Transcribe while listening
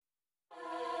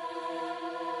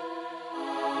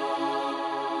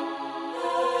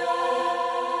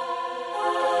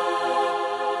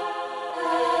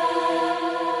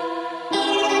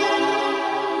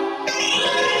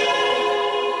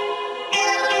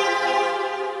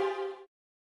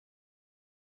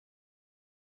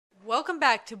Welcome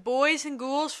back to Boys and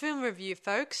Ghouls Film Review,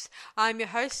 folks. I'm your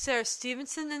host, Sarah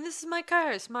Stevenson, and this is my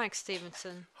co-host, Mike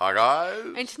Stevenson. Hi, guys.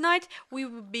 And tonight we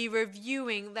will be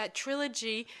reviewing that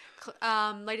trilogy,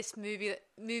 latest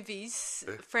movies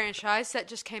franchise that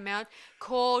just came out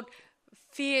called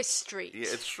Fear Street. Yeah,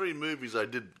 it's 3 movies they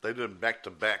did them back to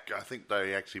back. I think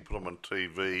they actually put them on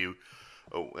TV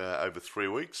over 3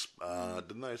 weeks,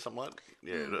 didn't they? Something like that?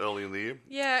 Yeah, early in the year.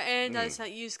 Yeah, and as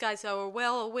you guys are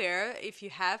well aware, if you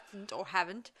haven't,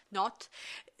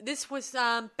 this was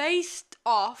based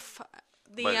off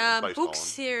the Based book on.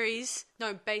 series.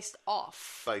 No, based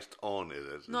off. Based on it,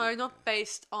 is No, not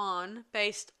based on.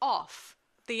 Based off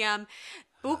the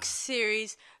book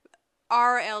series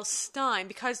R.L. Stein,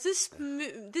 because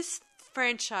this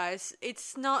franchise,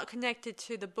 it's not connected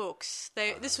to the books.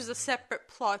 This was a separate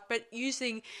plot, but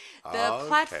using the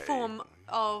platform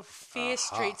of Fear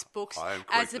Street's books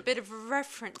as a bit of a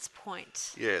reference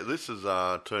point. Yeah, this is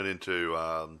turned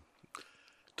into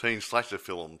teen slasher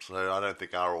films. So I don't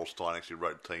think R.L. Stein actually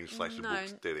wrote teen slasher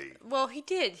books, did he? Well, he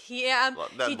did.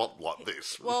 Not like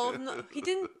this. Well, no, he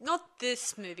didn't. Not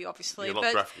this movie, obviously. Yeah,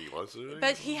 not Graphic, was it?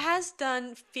 But he has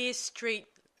done Fear Street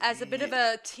as a bit of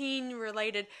a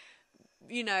teen-related,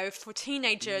 for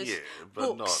teenagers. Yeah,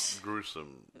 but books. not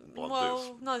gruesome like Well,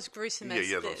 this. not as gruesome as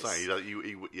Yeah, this. that's what I'm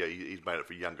saying. He's made it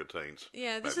for younger teens.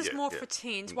 Yeah, this is more for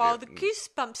teens. Yeah. While the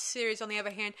Goosebumps series, on the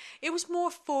other hand, it was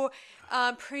more for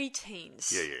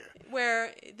pre-teens. Yeah.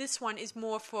 Where this one is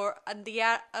more for a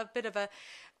bit of a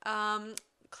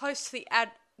close to the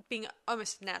being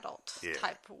almost an adult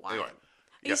type one. Anyway.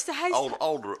 He has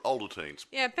older teens.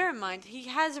 Yeah, bear in mind, he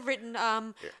has written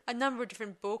a number of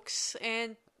different books,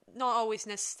 and not always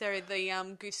necessarily the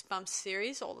Goosebumps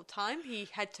series all the time. He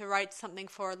had to write something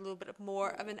for a little bit more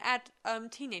of an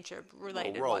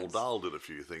teenager-related Roald ones. Dahl did a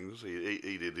few things.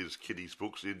 He did his kiddies'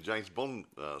 books. He did James Bond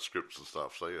scripts and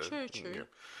stuff. So True. Yeah.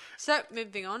 So,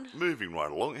 moving on. Moving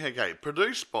right along. Okay,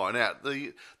 produced by... Now,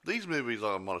 these movies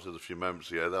I monitored a few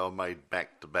moments ago, they were made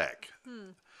back-to-back.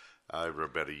 Over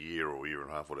about a year or a year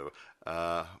and a half, whatever.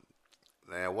 Now,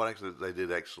 they did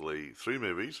 3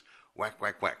 movies, whack,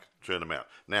 churn them out.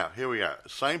 Now, here we go.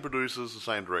 Same producers, the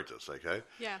same directors, okay?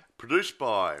 Yeah. Produced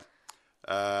by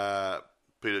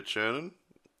Peter Chernin,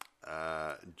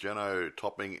 Jeno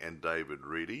Topping, and David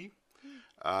Reedy.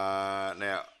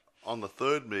 Now, on the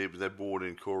 3rd movie, they brought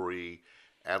in Corey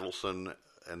Adelson,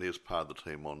 and he's part of the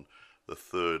team on the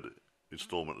 3rd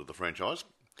installment of the franchise.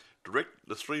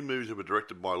 The 3 movies were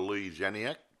directed by Lee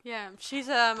Janiak. Yeah, she's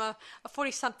a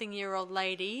 40-something-year-old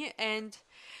lady, and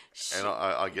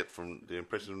I get from the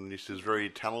impression she's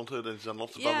very talented and she's done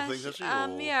lots of other things, hasn't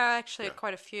she? Actually,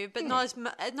 quite a few, but not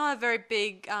a very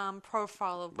big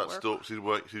profile of work. But still, she's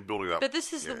building it up. But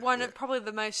this is probably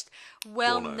the most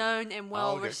well-known and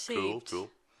well-received.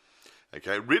 Cool.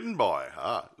 Okay, written by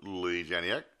Lee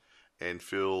Janiak and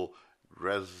Phil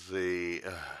Graziaday,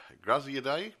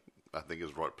 I think is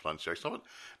the right pronunciation of it.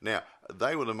 Now,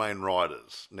 they were the main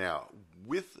writers. Now,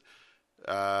 with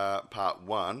part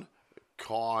 1,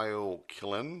 Kyle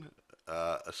Killen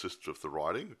assisted with the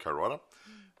writing, co-writer.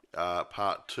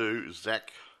 Part 2,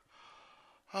 Zach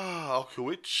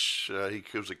Olkowicz, he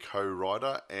was a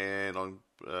co-writer. And on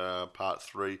part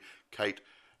 3, Kate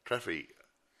Traffy,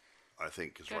 I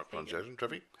think is the right pronunciation,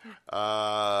 Traffy,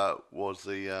 was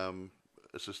the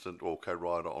assistant or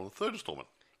co-writer on the 3rd installment.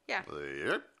 Yeah. There you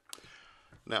go.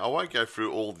 Now, I won't go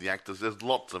through all the actors. There's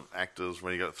lots of actors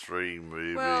when you got 3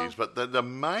 movies, but the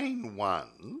main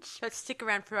ones... But stick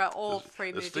around for all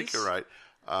 3 movies. Stick around.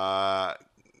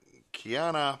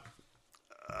 Kiana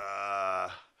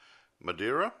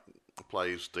Madeira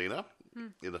plays Dina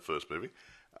in the 1st movie.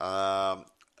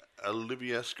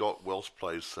 Olivia Scott Welsh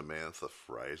plays Samantha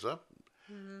Fraser.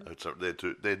 So they're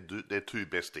two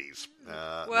besties.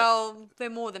 They're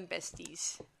more than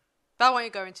besties. But I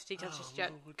won't go into details just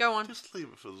yet. Go on. Just leave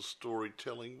it for the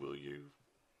storytelling, will you?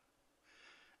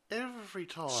 Every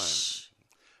time. Shh.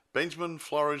 Benjamin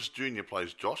Flores Jr.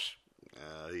 plays Josh.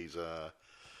 He's a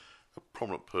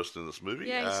prominent person in this movie.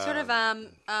 Yeah, he's sort of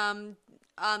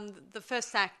the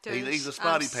first actor. He's a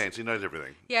smarty pants. He knows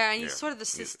everything. Yeah, and he's sort of the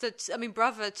sister.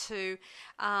 Brother to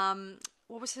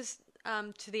what was his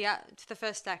to the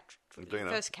first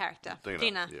first character,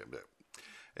 Dina. Yeah.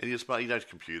 And he's smart. He knows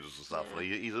computers and stuff. And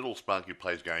he's a little smart. He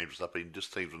plays games and stuff. But he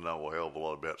just seems to know a hell of a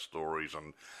lot about stories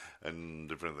and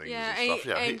different things and stuff.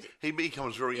 Yeah, he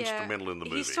becomes very instrumental in the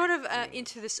movie. He's sort of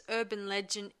into this urban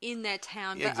legend in their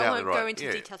town. But Exactly I won't right. go into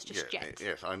details just yet.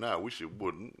 Yes, I know. I wish it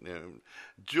wouldn't.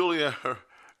 Julia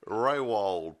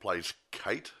Raywald plays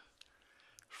Kate.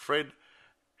 Fred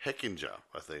Heckinger,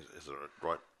 I think is the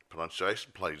right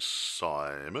pronunciation, plays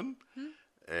Simon.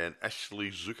 and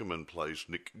Ashley Zuckerman plays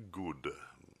Nick Good.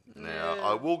 Now,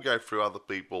 I will go through other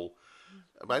people.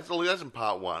 Basically, that's in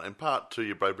part one. In part two,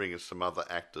 you both bring in some other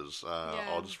actors.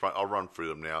 I'll run through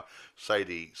them now.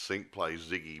 Sadie Sink plays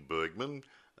Ziggy Bergman,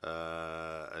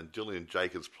 and Gillian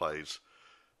Jacobs plays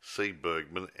C.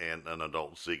 Bergman and an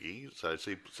adult Ziggy. So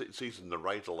she's a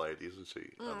narrator lady, isn't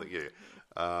she? I think,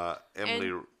 yeah.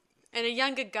 Emily... And a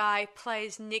younger guy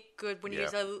plays Nick Good when he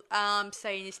was,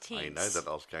 say, in his teens. I know that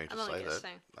I was going to say that.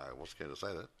 Saying. I was going to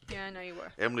say that. Yeah, I know you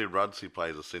were. Emily Rudsey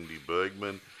plays a Cindy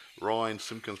Bergman. Ryan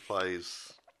Simpkins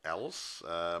plays Alice.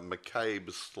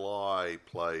 McCabe Sly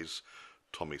plays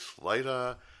Tommy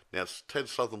Slater. Now, Ted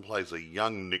Southern plays a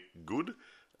young Nick Good.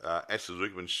 Ashley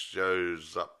Zuckerman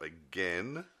shows up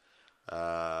again,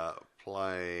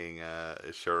 playing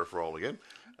a sheriff role again.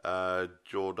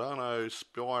 Giordano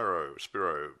Spiro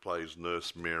plays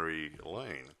Nurse Mary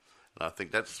Lane. And I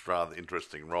think that's a rather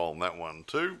interesting role in that one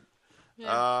too.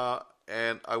 Yeah.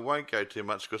 And I won't go too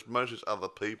much because most of these other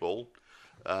people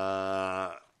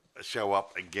show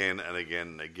up again and again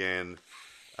and again.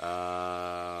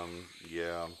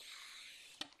 Yeah.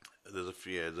 There's a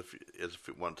few,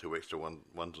 one, two extra ones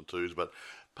and twos, but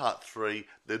part three,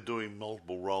 they're doing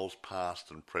multiple roles,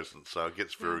 past and present, so it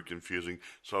gets very confusing,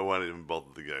 so I won't even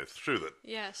bother to go through that.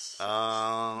 Yes.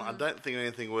 I don't think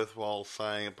anything worthwhile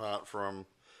saying apart from,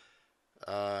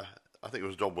 I think it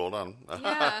was a job well done.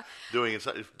 Yeah. doing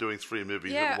three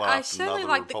movies. Yeah, one I after certainly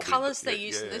another like the colours they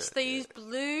use in this. They use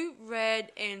blue,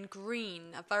 red, and green,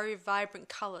 very vibrant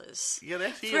colours. Yeah,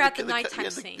 that's throughout the nighttime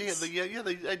scenes.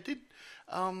 They did.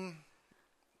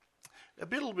 A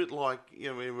little bit like,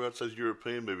 where it says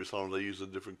European movies, sometimes they use the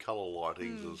different colour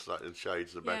lightings and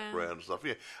shades of the background and stuff.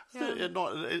 Yeah.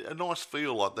 A nice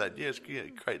feel like that. Yeah, it's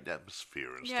great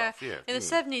atmosphere and stuff. Yeah. In the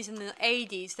 70s and the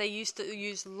 80s, they used to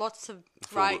use lots of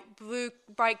bright blue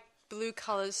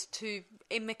colours to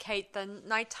imitate the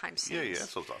nighttime scenes. Yeah, that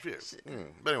sort of stuff. Yeah.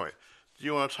 But anyway, do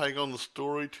you want to take on the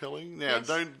storytelling now?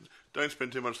 Yes. Don't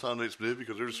spend too much time on each movie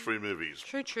because there's three movies.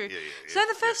 True. Yeah. So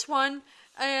the first one,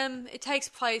 it takes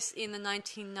place in the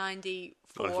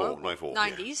 1994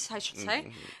 90s, I should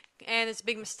say. And it's a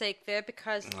big mistake there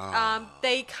because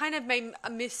they kind of made a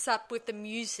miss up with the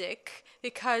music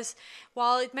because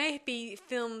while it may be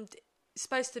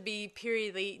supposed to be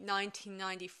periodly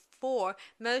 1994,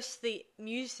 most of the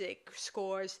music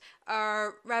scores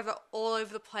are rather all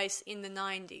over the place in the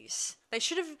 90s. They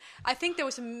should have. I think there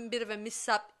was a bit of a mess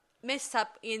up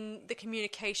in the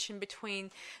communication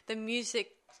between the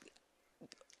music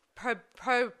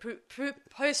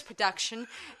post-production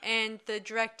and the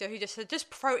director, who just said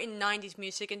just throw in 90s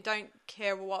music and don't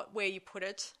care where you put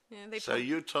it. So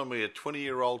you tell me a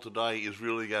 20-year-old today is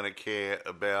really going to care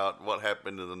about what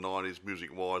happened in the 90s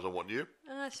music-wise and what year?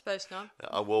 I suppose not.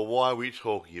 Well, why are we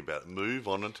talking about it? Move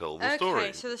on and tell the story.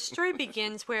 Okay, so the story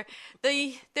begins where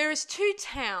there is two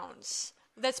towns.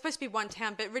 That's supposed to be one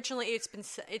town, but originally it's been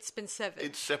severed.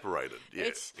 It's separated.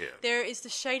 Yeah. There is the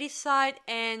Shady Side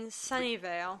and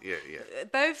Sunnyvale. Yeah.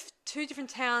 Both two different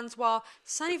towns. While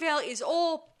Sunnyvale is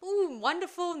all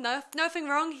wonderful, nothing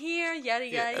wrong here. Yada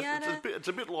yada. It's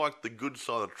a bit like the good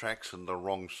side of the tracks and the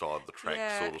wrong side of the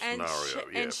tracks sort of scenario.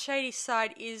 And Shady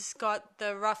Side is got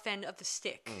the rough end of the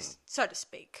stick, so to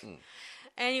speak.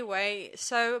 Anyway,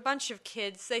 so a bunch of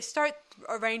kids, they start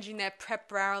arranging their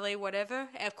prep rally, whatever.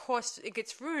 And of course, it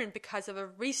gets ruined because of a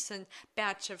recent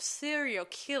batch of serial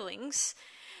killings.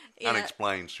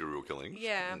 Unexplained serial killings.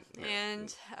 Yeah.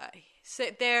 And so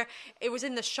it was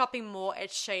in the shopping mall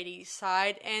at Shady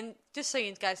Side. And just so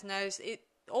you guys know,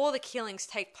 all the killings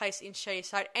take place in Shady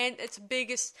Side. And it's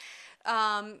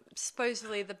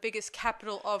supposedly the biggest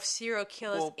capital of serial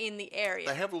killers in the area.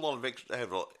 They have a lot of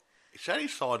Shady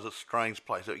Side's a strange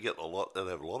place. They have a lot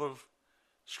of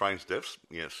strange deaths,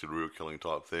 serial killing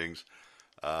type things.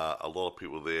 A lot of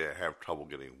people there have trouble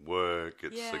getting work.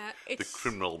 The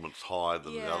criminal element's higher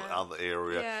than the other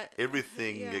area. Yeah,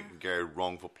 everything that can go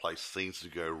wrong for place seems to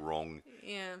go wrong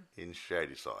in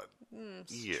Shady Side.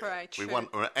 True.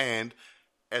 And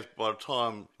by the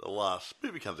time the last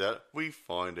movie comes out, we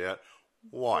find out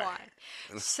why.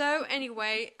 So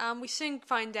anyway, we soon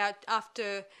find out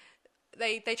after...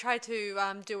 They try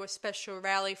to do a special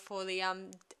rally for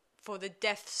the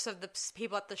deaths of the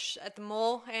people at the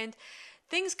mall, and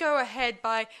things go ahead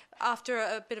after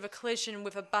a bit of a collision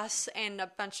with a bus and a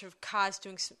bunch of cars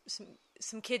doing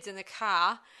some kids in the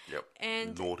car. Yep.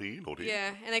 And naughty.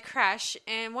 Yeah, and they crash,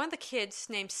 and one of the kids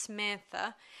named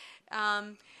Samantha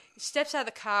steps out of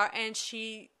the car and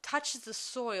she touches the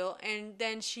soil, and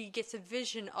then she gets a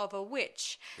vision of a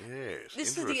witch. Yes,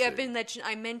 this is the urban legend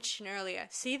I mentioned earlier.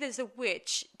 See, there's a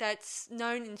witch that's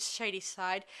known in Shady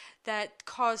Side that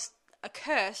caused a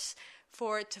curse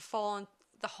for it to fall on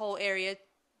the whole area.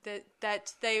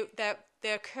 That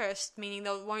they're cursed, meaning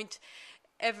they won't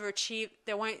ever achieve.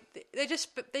 They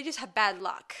just have bad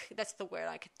luck. That's the word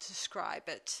I could describe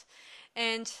it,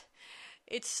 and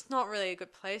it's not really a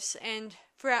good place. And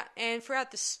throughout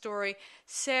the story,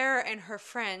 Sarah and her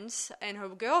friends and her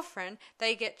girlfriend,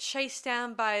 they get chased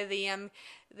down by the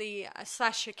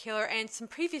slasher killer and some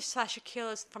previous slasher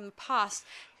killers from the past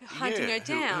hunting her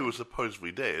down. Who was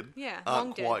supposedly dead. Yeah,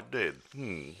 aren't long quite dead.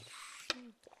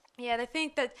 Yeah, they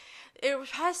think that it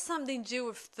has something to do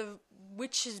with the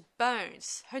witch's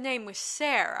bones. Her name was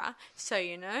Sarah, so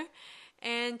you know.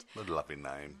 And A lovely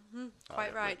name.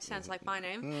 quite right, sounds like my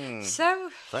name.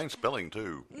 So Same spelling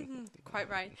too. quite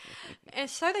right. And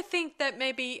so they think that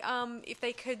maybe if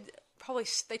they could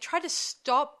they try to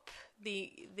stop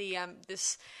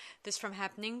this from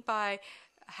happening by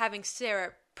having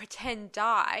Sarah pretend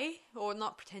die, or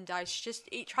not pretend die.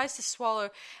 She tries to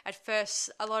swallow at first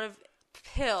a lot of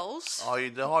pills. Oh,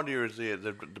 the idea is there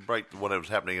to break whatever's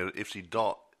happening. If she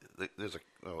died, there's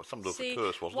some sort of a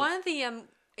curse, wasn't one it? of the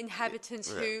inhabitants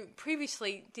who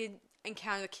previously did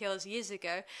encounter the killers years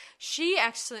ago, she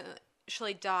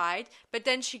actually died, but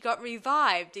then she got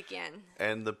revived again.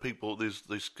 And the people, this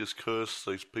curse,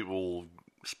 these people,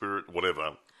 spirit,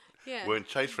 whatever, weren't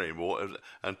chased for anymore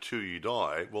until you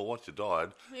die. Well, once you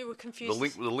died, We were confused.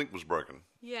 the link was broken.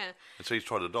 Yeah. And so he's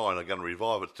tried to die, and they're going to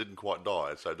revive it. Didn't quite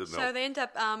die, so it didn't So help. they end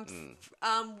up,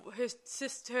 her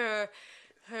sister,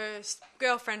 her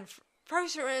girlfriend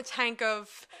throws her in a tank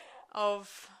of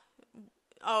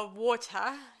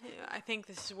water. I think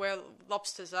this is where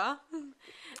lobsters are.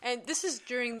 And this is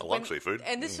during I like seafood.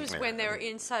 And this was when they were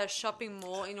inside a shopping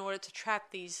mall in order to trap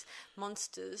these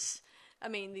monsters. I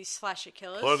mean, these slasher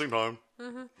killers. Closing time.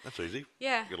 That's easy.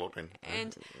 Yeah. Get locked in.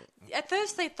 And at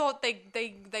first they thought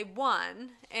they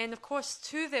won, and of course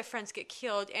two of their friends get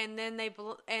killed, and then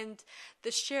and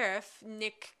the sheriff,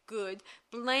 Nick Good,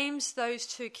 blames those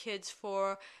two kids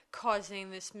for causing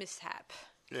this mishap.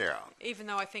 Yeah. Even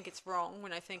though I think it's wrong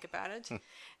when I think about it, and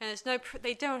there's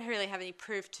they don't really have any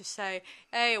proof to say,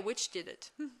 hey, a witch did it.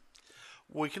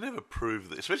 Well, you can never prove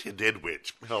that, especially a dead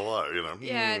witch. Hello, you know.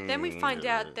 Yeah, then we find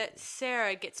out that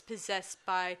Sarah gets possessed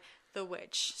by the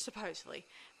witch, supposedly.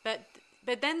 But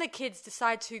then the kids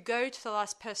decide to go to the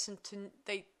last person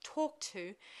they talked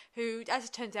to, who, as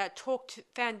it turns out,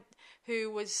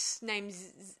 who was named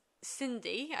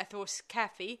Cindy. I thought it was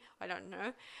Kathy. I don't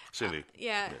know. Cindy.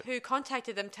 Who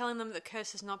contacted them, telling them that the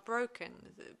curse is not broken,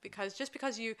 because just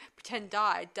because you pretend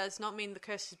died does not mean the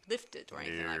curse is lifted or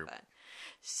anything like that.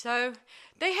 So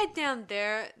they head down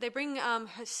there. They bring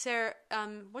her Sarah.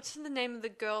 What's the name of the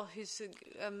girl who's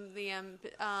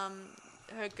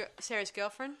Sarah's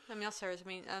girlfriend? I mean, not Sarah's. I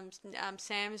mean,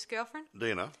 Sam's girlfriend.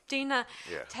 Dina. Dina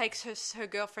takes her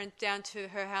girlfriend down to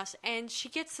her house, and she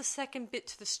gets the second bit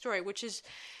to the story, which is.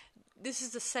 This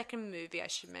is the second movie, I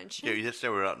should mention. Yeah, that's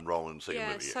now we're out and rolling the second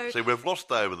movie. So see, we've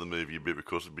lost over the movie a bit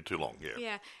because it'd be too long.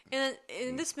 Yeah. Yeah,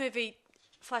 in this movie,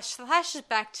 flashes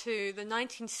back to the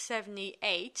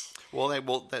 1978. Well,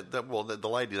 the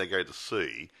lady they go to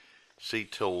see, she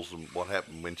tells them what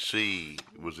happened when she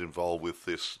was involved with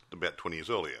this about 20 years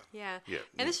earlier. Yeah.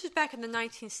 And this was back in the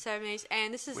 1970s,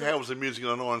 and this is. How was the music in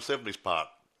the 1970s part?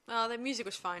 Oh, the music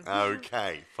was fine.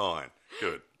 Okay, fine,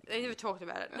 good. They never talked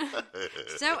about it.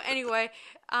 So anyway,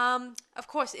 of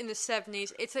course, in the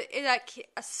 70s, it's a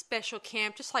special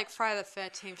camp, just like Friday the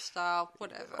 13th style,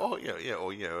 whatever. Oh yeah.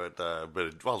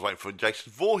 But I was waiting for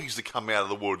Jason Voorhees to come out of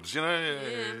the woods, you know.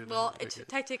 Yeah, well,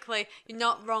 technically, you're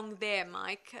not wrong there,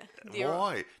 Mike.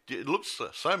 Why? It looks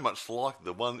so much like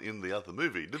the one in the other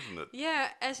movie, didn't it? Yeah,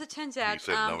 as it turns out,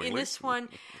 in this one,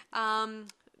 one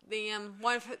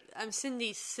of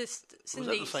Cindy's sister. Was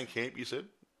that the same camp you said?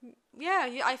 Yeah,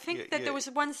 I think there was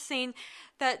one scene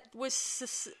that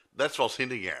was. That's what I was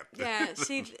hinting at. Yeah,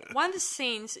 see, one of the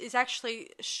scenes is actually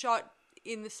shot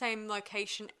in the same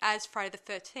location as Friday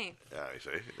the 13th. Yeah, you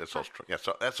see, that's what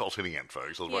I was hinting at,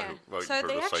 folks. I was waiting so for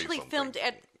they her to say actually something. filmed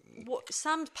at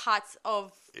some parts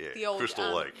of the old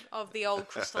Crystal Lake. of the old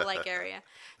Crystal Lake area.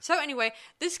 So anyway,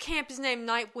 this camp is named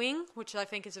Nightwing, which I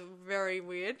think is very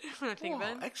weird when I think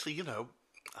about it. Actually, you know.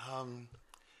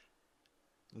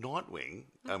 Nightwing,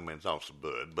 I mean, it's not a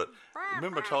bird, but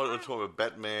remember I told you about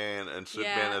Batman and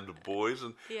Superman and the boys,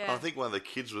 and I think one of the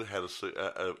kids had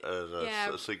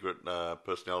a secret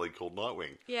personality called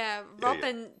Nightwing. Yeah,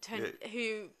 Robin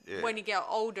when he got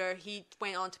older, he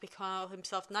went on to become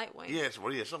himself Nightwing. Yes,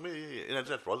 well, yeah, something, that's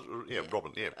right. Yeah,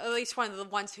 Robin, yeah. At least one of the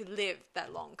ones who lived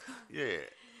that long. Yeah.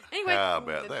 Anyway, how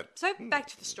about that? So back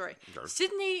to the story. Okay.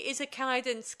 Sydney is a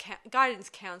guidance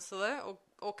counselor,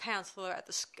 or counselor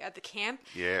at the camp.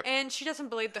 Yep. And she doesn't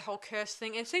believe the whole curse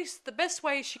thing, and thinks the best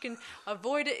way she can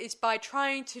avoid it is by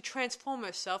trying to transform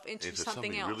herself into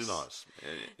something else. Really nice.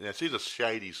 Now she's a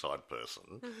shady side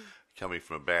person, coming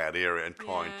from a bad area and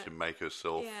trying to make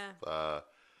herself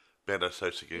better, so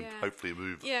she can hopefully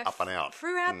move up and out.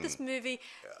 Throughout this movie,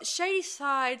 Shady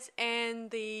Sides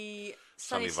and the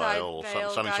Sunnyside Vale,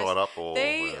 guys, Sunnyside Up, or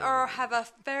they have a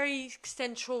very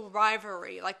central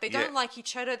rivalry. Like, they don't like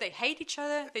each other, they hate each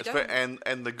other. They don't.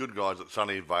 And the good guys at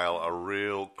Sunnyvale are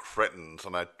real cretins,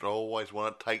 and they always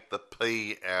want to take the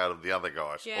pee out of the other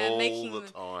guys all the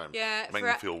time. Yeah, make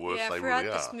them feel worse. They throughout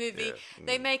really this are. movie,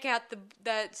 they make out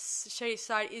that Shady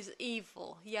Side is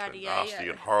evil. Yada yada. Nasty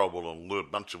and horrible and a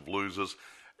bunch of losers.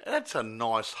 That's a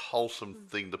nice, wholesome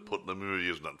thing to put in the movie,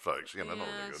 isn't it, folks? You know, not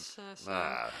really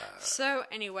good. So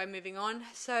anyway, moving on.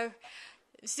 So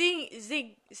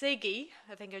Ziggy,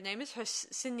 I think her name is,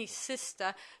 Sydney's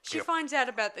sister, she finds out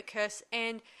about the curse,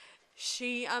 and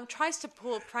she tries to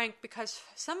pull a prank because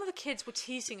some of the kids were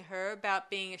teasing her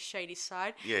about being a shady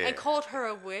side and called her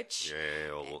a witch.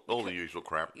 Yeah, all the usual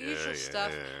crap. Usual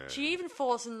stuff. She even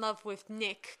falls in love with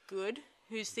Nick Good,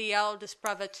 who's the eldest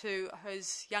brother to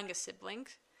his younger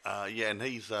siblings. And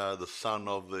he's the son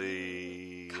of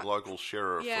the local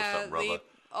sheriff or something, brother.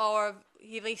 Or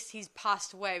at least he's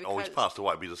passed away. He's passed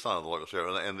away, but he's the son of the local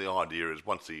sheriff. And the idea is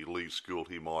once he leaves school,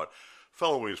 he might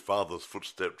follow in his father's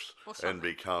footsteps and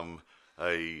become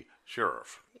a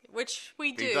sheriff. Which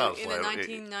we do in the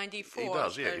 1994. He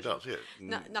does, yeah.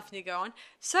 Nothing to go on.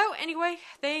 So anyway,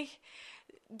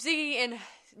 Ziggy and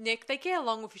Nick, they get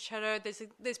along with each other.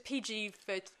 There's PG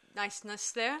for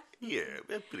niceness there. Yeah, a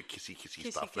bit of kissy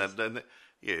stuff. There's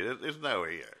no...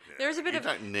 there is a bit of... You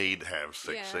don't need to have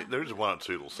sex scene. There is one or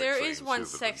two little sex scenes. There is one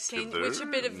sex scene, which is a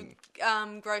bit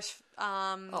of gross...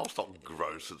 it's not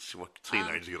gross. It's what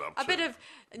teenagers get up to. A bit of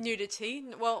nudity.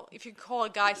 Well, if you call a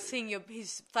guy seeing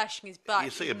he's flashing his butt, you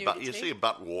see a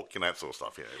butt walk and that sort of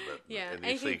stuff, and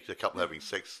you see a couple having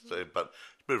sex, but it's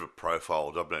a bit of a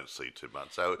profile job. I don't see too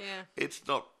much. So it's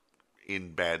not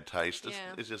in bad taste.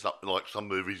 It's just like some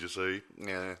movies you see.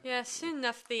 Yeah, soon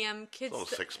enough the kids... It's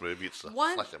not a sex movie, it's a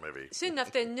slasher movie. Soon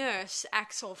enough the nurse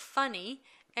acts all funny,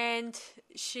 and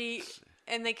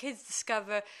the kids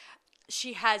discover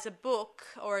she has a book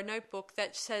or a notebook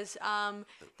that says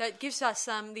that gives us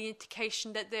the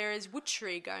indication that there is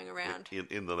witchery going around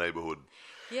in the neighbourhood.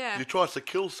 Yeah, he tries to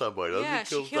kill somebody. Doesn't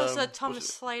he? She kills Thomas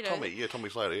Slater. Tommy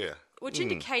Slater. Yeah, which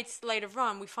indicates later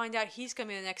on we find out he's going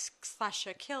to be the next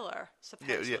slasher killer.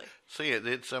 Supposedly. Yeah. See,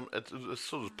 it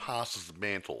sort of passes the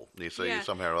mantle. You see,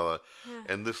 somehow or other. Yeah.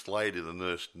 And this lady, the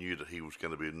nurse, knew that he was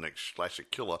going to be the next slasher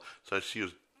killer, so she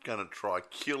was going to try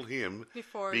kill him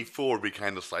before he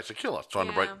became the slasher killer, trying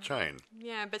to break the chain.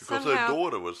 Yeah, but because somehow... her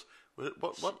daughter was...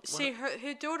 What? See,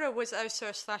 her daughter was also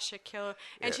a slasher killer,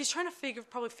 and she's trying to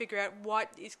probably figure out what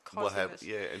is causing this.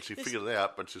 Yeah, and she figured it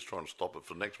out, but she's trying to stop it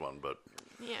for the next one, but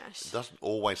it doesn't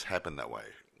always happen that way.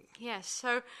 Yeah,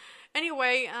 so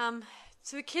anyway,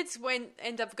 so the kids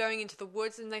end up going into the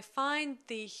woods, and they find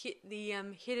the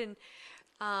hidden...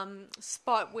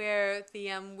 spot where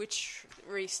the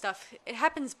witchery stuff, it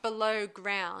happens below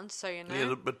ground, so you know.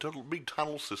 Yeah, but a big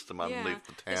tunnel system underneath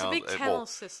the town. It's a big tunnel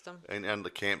system. And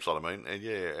the campsite, I mean,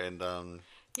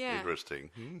 interesting.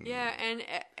 Yeah, and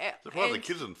the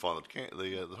kids didn't find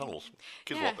the tunnels.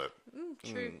 Kids like that.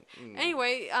 True.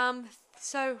 Anyway,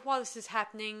 so while this is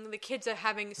happening, the kids are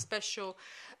having a special,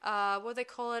 what do they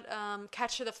call it,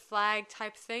 capture the flag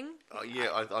type thing.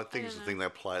 I think it's the thing they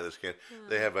play this game.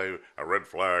 They have a red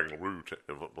flag and a blue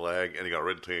flag, and you got a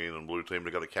red team and blue team.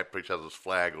 They got to capture each other's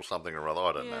flag or something or other.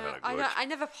 I don't know how it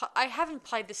works. I haven't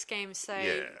played this game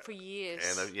for years.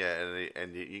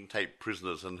 And you can take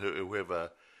prisoners, and whoever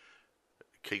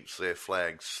keeps their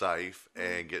flag safe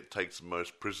and takes the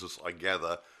most prisoners, I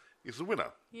gather, is the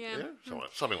winner. Yeah?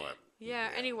 Something like that. Yeah.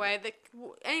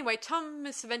 Anyway,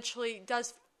 Thomas eventually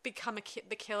does become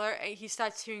the killer. He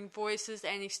starts hearing voices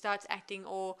and he starts acting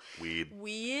all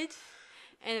weird.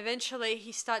 And eventually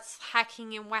he starts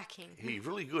hacking and whacking. He's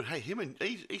really good. Hey,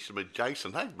 he should be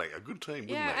Jason. They'd make a good team, wouldn't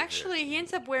they? Actually, he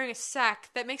ends up wearing a sack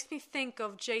that makes me think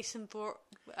of Jason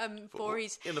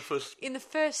Voorhees. In the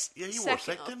first... Yeah, he wore a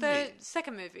sack, didn't he?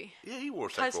 Second movie. Yeah, he wore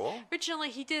a sack for a while.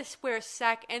 Originally, he did wear a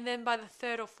sack, and then by the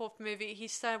third or fourth movie, he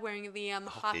started wearing the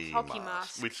hockey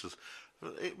mask. Which is...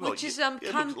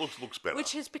 looks better.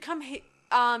 Which has become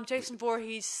Jason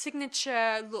Voorhees'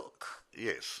 signature look.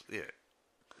 Yes, yeah.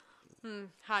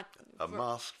 Hard. A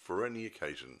mask for any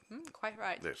occasion. Quite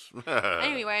right. Yes.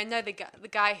 Anyway, I know the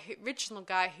original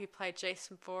guy who played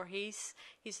Jason Voorhees.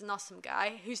 He's an awesome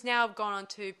guy who's now gone on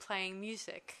to playing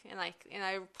music, and I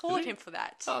applaud him for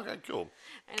that. Oh, okay, cool.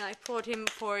 And I applaud him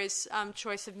for his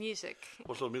choice of music.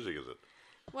 What sort of music is it?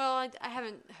 Well, I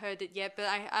haven't heard it yet, but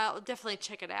I'll definitely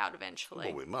check it out eventually.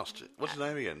 Well, we must. What's his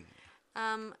name again?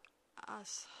 I'm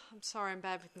sorry, I'm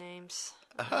bad with names.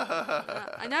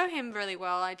 I know him really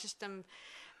well. I just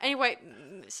Anyway,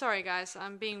 sorry guys,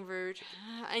 I'm being rude.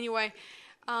 Anyway,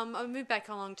 I'll move back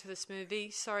along to this movie.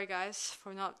 Sorry guys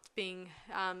for not being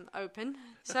open.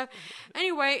 So,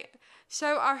 anyway,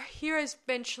 so our heroes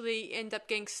eventually end up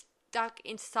getting stuck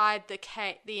inside the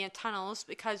tunnels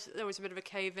because there was a bit of a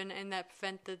cave-in, and that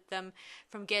prevented them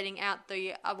from getting out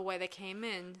the other way they came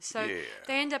in. So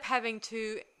they end up having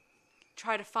to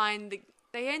try to find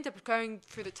They end up going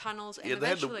through the tunnels, and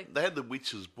eventually they had the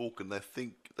witch's book, and they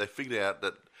figured out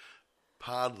that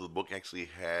part of the book actually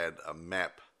had a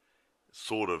map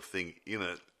sort of thing in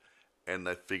it, and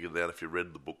they figured out if you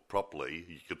read the book properly,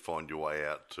 you could find your way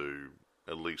out to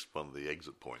at least one of the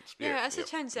exit points. As it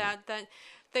turns out, that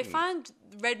they find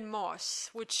red moss,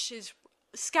 which is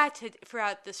scattered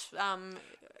throughout this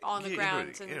on the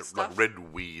ground and stuff. Like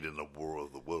red weed in the War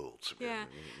of the Worlds. Yeah.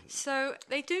 So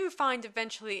they do find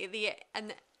eventually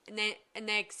an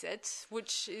exit,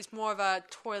 which is more of a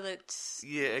toilet.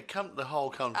 Yeah, the hole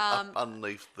comes up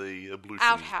underneath the ablution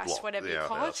outhouse, block, whatever you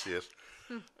call it. Yes.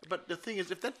 But the thing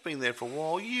is, if that's been there for a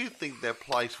while, you think that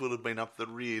place would have been up the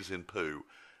rears in poo.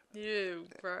 Ew,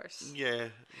 gross. Yeah,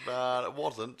 but it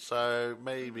wasn't, so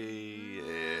maybe...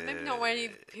 maybe not when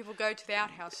people go to the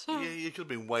outhouse. Yeah, you could have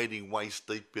been wading waist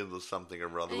deep into something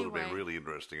or other. It would have been Anyway. really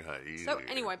interesting, hey? So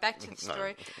anyway, back to the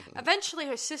story. Eventually,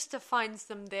 her sister finds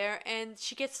them there, and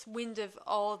she gets wind of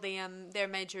all their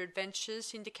major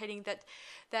adventures, indicating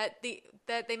that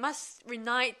they must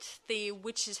reunite the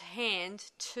witch's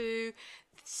hand to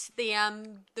the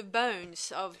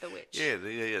bones of the witch.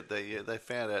 They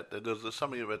found out that there's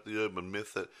something about the urban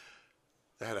myth that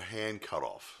they had a hand cut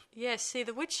off. Yeah, see,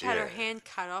 the witch had her hand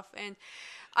cut off, and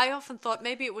I often thought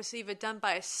maybe it was either done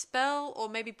by a spell or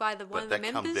maybe by one of the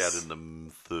members. But that comes out in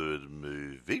the third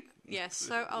movie. Yes,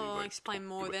 so I'll explain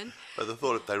more then. But they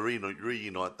thought if they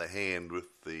reunite the hand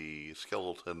with the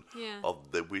skeleton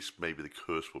of the witch, maybe the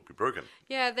curse would be broken.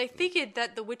 Yeah, they figured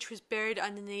that the witch was buried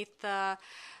underneath the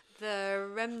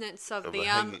remnants of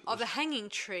the hanging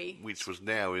tree, which was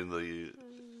now in the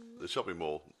shopping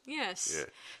mall. Yes. Yeah.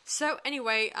 So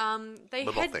anyway, they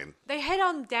head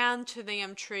on down to the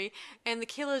tree, and the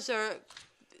killers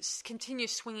continue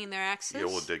swinging their axes. Yeah,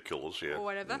 all the dead killers. Yeah. Or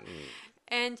whatever.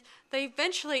 And they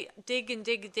eventually dig and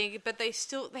dig and dig, but they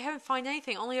haven't found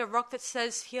anything. Only a rock that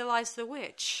says "Here lies the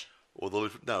witch." Or she'll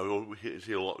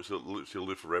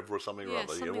live forever or something or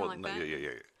other. Something like that.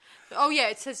 Yeah. Oh yeah,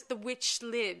 it says the witch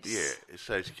lives. Yeah,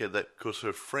 so she said that because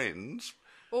her friends.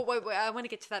 Well, wait, I want to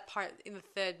get to that part in the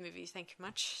third movie. Thank you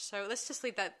much. So let's just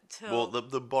leave that till. Well,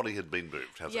 the body had been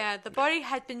moved. The body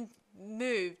had been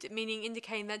moved, meaning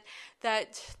indicating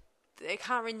that they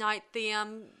can't reunite the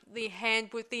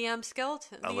hand with the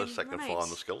skeleton. Unless they can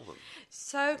find the skeleton.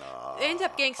 So they end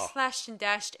up getting slashed and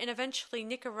dashed, and eventually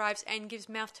Nick arrives and gives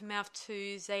mouth to mouth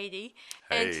to Zadie,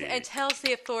 and tells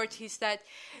the authorities that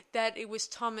it was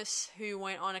Thomas who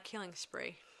went on a killing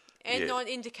spree, and not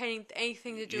indicating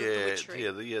anything to do with the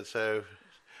witchery. Yeah. So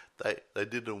they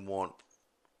didn't want.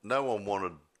 No one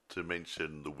wanted to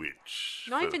mention the witch.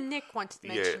 Not even Nick wanted to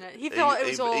mention it. He thought it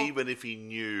was all... Even if he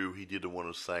knew, he didn't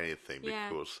want to say anything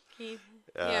because he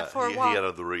had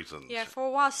other reasons. Yeah, for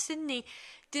a while, Sydney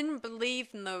didn't believe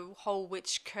in the whole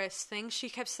witch curse thing. She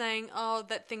kept saying, all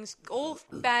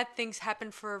bad things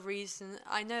happen for a reason.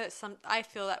 I know that I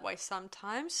feel that way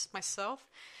sometimes myself,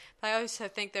 but I also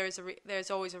think there's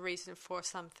always a reason for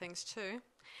some things too.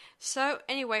 So,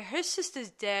 anyway, her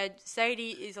sister's dead,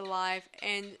 Zadie is alive,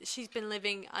 and she's been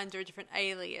living under a different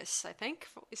alias, I think.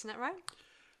 Isn't that right?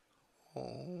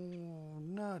 Oh,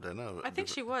 no, I don't know. I think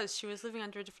she was. She was living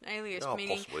under a different alias,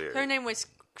 meaning possibly, her name was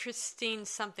Christine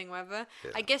something or other.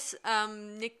 Yeah. I guess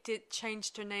Nick did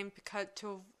change her name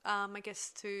to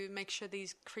make sure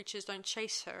these creatures don't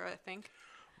chase her, I think.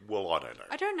 Well, I don't know.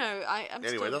 I don't know.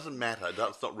 Anyway, it doesn't matter.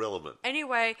 It's not relevant.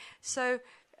 Anyway, so...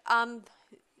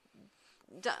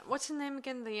 what's her name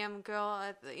again? The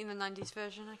girl in the 90s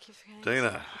version. I keep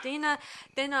forgetting. Dina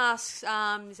then asks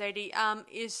Zadie,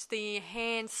 is the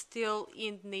hand still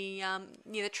in the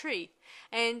near the tree?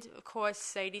 And of course,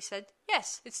 Zadie said,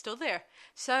 yes, it's still there.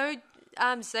 So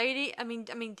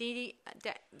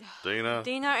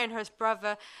Dina and her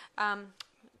brother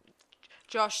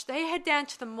Josh, they head down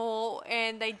to the mall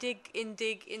and they dig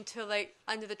until they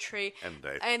under the tree, and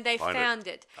they found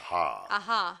it. Aha!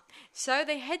 Aha! So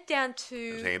they head down to.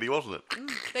 It was handy, wasn't it?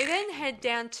 They then head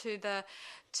down to the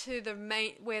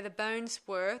main where the bones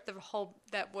were,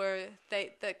 where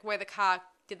the car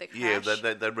did the crash.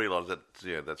 Yeah, they realised that.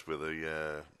 Yeah, that's where they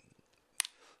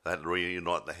had to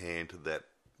reunite the hand to that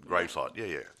gravesite.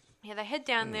 Yeah. Yeah, they head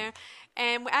down there,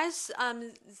 and as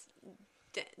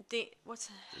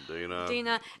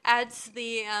Dina adds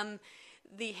the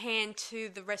hand to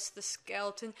the rest of the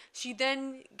skeleton, she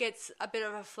then gets a bit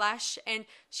of a flash and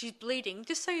she's bleeding.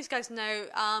 Just so you guys know,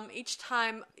 each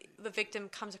time the victim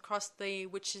comes across the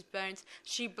witch's bones,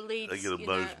 she bleeds. They get a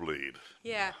nosebleed.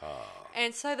 Yeah.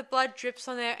 And so the blood drips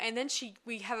on there, and then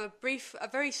we have a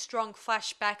very strong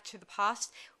flashback to the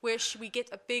past where we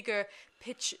get a bigger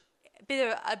picture.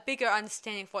 A bigger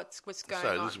understanding of what's going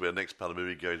on. So this is where the next part of the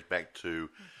movie goes back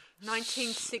to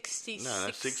 1966. No,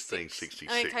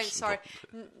 1666. Okay, sorry.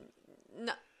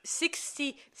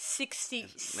 66. No,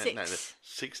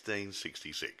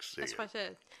 1666. That's what I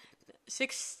said.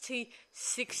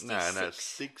 66. No,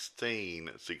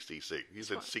 1666. You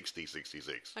said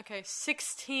 6066. Okay,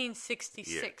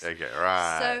 1666. Yeah, okay,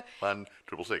 right. So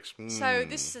 1666. So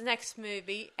this is the next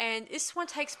movie, and this one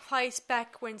takes place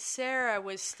back when Sarah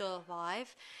was still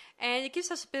alive, and it gives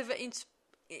us a bit of an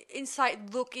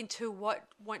insight look into what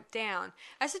went down.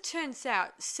 As it turns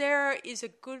out, Sarah is a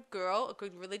good girl, a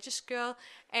good religious girl,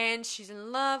 and she's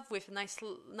in love with a nice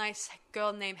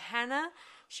girl named Hannah.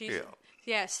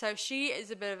 So she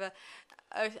is a bit of a...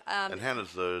 and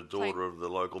Hannah's the daughter of the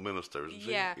local minister, isn't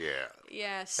she? Yeah. Yeah.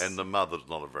 Yes. And the mother's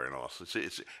not a very nice.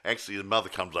 It's actually, the mother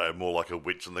comes over more like a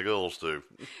witch than the girls do.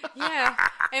 Yeah.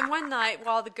 And one night,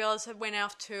 while the girls went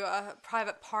off to a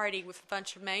private party with a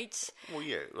bunch of mates... Well,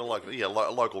 yeah. A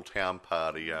local town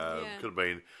party. Could have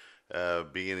been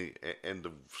beginning, end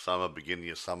of summer, beginning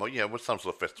of summer. Yeah, with some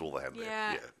sort of festival they had there.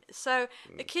 Yeah. So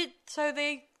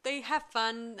they have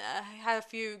fun, had a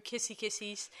few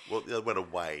kissies. Well, they went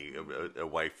away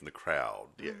from the crowd.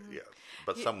 Yeah.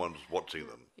 But someone was watching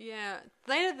them. Yeah.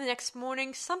 Later the next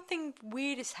morning, something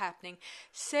weird is happening.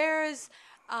 Some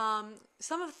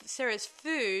of Sarah's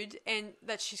food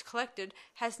that she's collected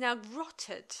has now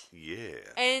rotted. Yeah.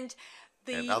 And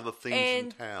other things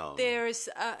in town. There's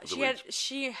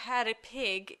she had a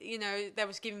pig, that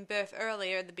was giving birth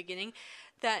earlier at the beginning,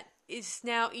 that is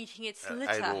now eating its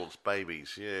litter. Ate all its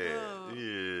babies, yeah. Oh.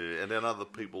 Yeah. And then other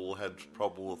people had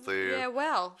problems with their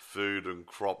food and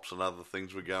crops, and other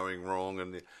things were going wrong,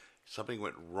 and something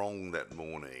went wrong that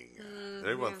morning. And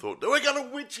everyone thought, we got a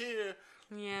witch here.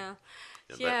 Yeah.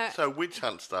 So witch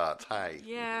hunt starts, hey?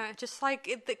 Yeah, just like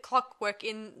the clockwork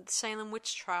in Salem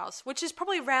witch trials, which is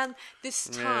probably around this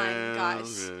time,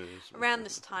 guys. Yes. Around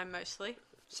this time, mostly.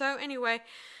 So anyway,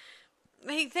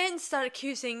 they then start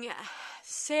accusing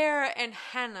Sarah and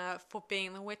Hannah for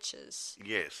being the witches.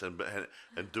 Yes, and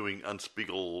doing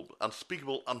unspeakable,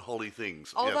 unholy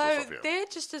things. Although they're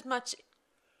just as much,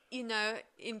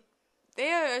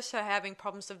 they're also having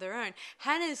problems of their own.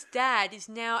 Hannah's dad is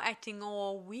now acting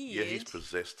all weird. Yeah, he's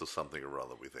possessed or something or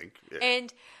other, we think. Yeah.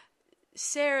 And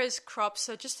Sarah's crops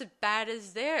are just as bad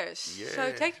as theirs. Yeah.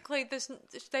 So technically, they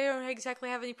don't exactly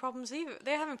have any problems either.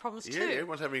 They're having problems too. Yeah,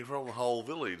 everyone's having problems in the whole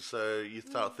village. So you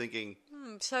start thinking,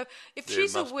 so if there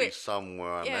she's must a witch, be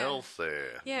someone else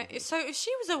there. Yeah. So if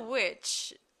she was a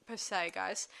witch, per se,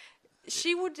 guys,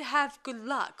 she would have good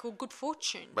luck or good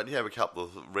fortune. But you have a couple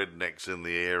of rednecks in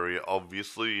the area,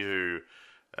 obviously, who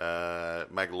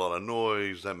make a lot of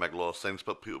noise, don't make a lot of sense,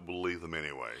 but people believe them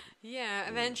anyway. Yeah,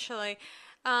 eventually.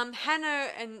 Hannah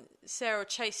and Sarah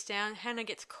chase down. Hannah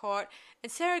gets caught,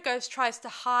 and Sarah tries to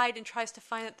hide and tries to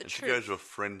find out the truth. She goes to a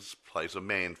friend's place, a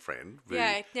man friend.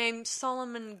 Yeah, named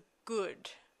Solomon Good.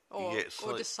 Or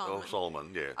just Solomon. Or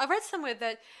Solomon, yeah. I read somewhere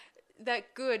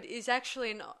that Good is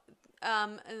actually an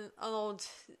old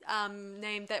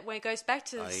name that goes back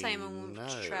to the Salem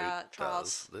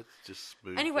trials. Let's just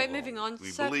move Anyway, along. Moving on.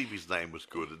 We believe his name was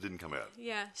Good. It didn't come out.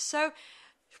 Yeah. So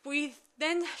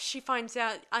she finds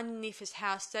out underneath his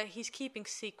house that he's keeping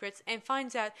secrets, and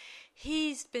finds out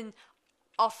he's been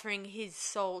offering his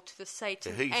soul to the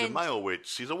Satan. Yeah, he's a male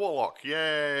witch. He's a warlock.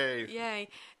 Yay! Yay!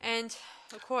 And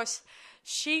of course,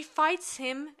 she fights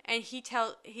him, and he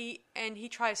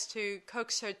tries to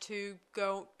coax her to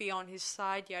go be on his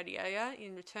side, yada yada,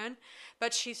 in return,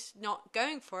 but she's not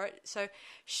going for it. So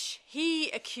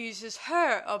he accuses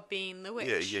her of being the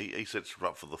witch. Yeah, he sets her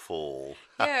up for the fall.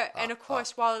 Yeah, and of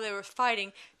course, while they were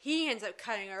fighting, he ends up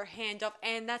cutting her hand off,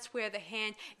 and that's where the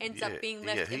hand ends up being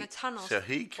left in a tunnel. So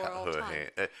he cut her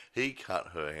hand. He cut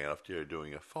her hand after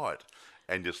doing a fight,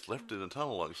 and just left it in a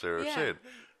tunnel, like Sarah said.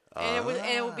 and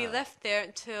it will be left there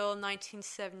until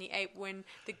 1978 when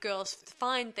the girls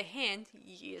find the hand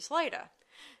years later.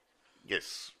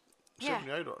 Yes. Yeah.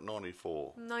 78 or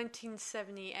 94?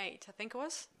 1978, I think it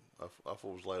was. I thought it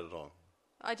was later on.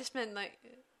 I just meant like,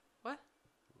 what?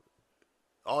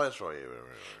 Oh, that's right. Yeah,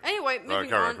 right. Anyway,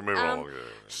 moving on. Move on.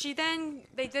 She then,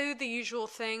 they do the usual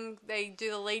thing. They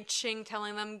do the leeching,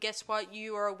 telling them, guess what,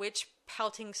 you are a witch,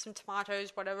 pelting some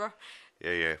tomatoes, whatever.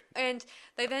 Yeah. And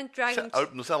they then drag them.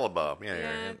 Open the salad bar.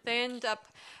 Yeah. They end up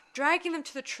dragging them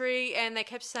to the tree, and they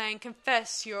kept saying,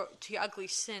 confess to your ugly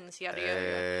sins, yada, yada,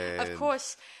 yada. Of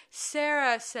course,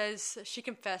 Sarah says she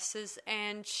confesses,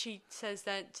 and she says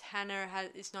that Hannah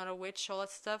is not a witch, all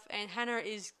that stuff, and Hannah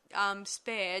is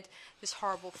spared this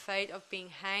horrible fate of being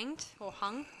hanged, or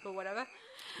hung, or whatever.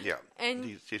 Yeah.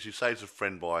 And she saves a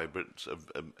friend by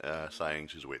saying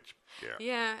she's a witch.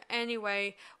 Yeah,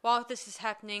 anyway, while this is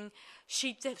happening,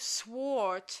 she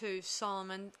swore to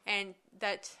Solomon and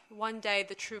that one day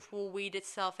the truth will weed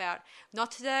itself out.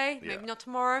 Not today, maybe not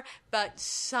tomorrow, but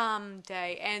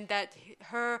someday. And that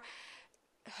her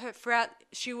throughout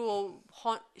she will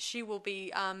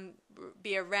be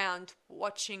around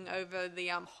watching over the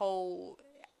whole.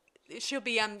 She'll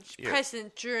be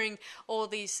present during all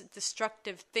these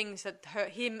destructive things that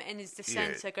him and his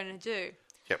descendants are going to do.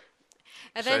 Yep.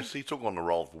 And so then, she took on the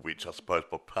role of a witch, I suppose,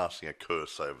 by passing a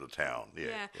curse over the town.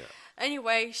 Yeah.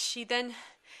 Anyway, she then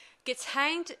gets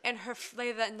hanged, and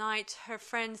later that night, her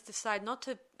friends decide not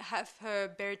to have her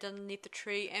buried underneath the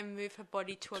tree and move her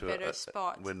body to a better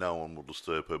spot. Where no one will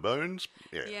disturb her bones.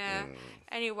 Yeah.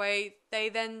 Anyway, they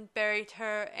then buried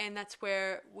her, and that's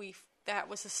where that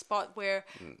was the spot where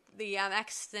the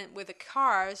accident with the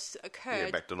cars occurred.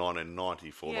 Yeah, back to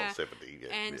 1994, not 70.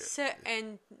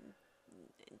 And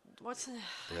what's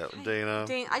Dina.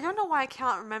 I don't know why I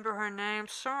can't remember her name.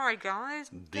 Sorry, guys.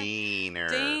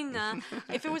 Dina.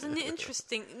 If it was an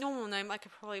interesting normal name, I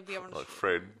could probably be able to. Like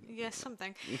Fred. Yeah,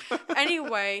 something.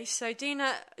 Anyway, so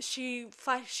Dina, she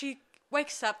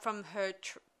wakes up from her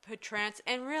trance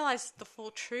and realizes the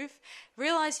full truth,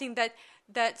 realizing that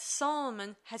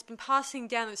Solomon has been passing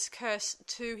down this curse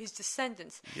to his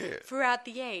descendants throughout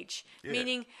the age,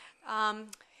 meaning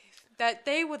that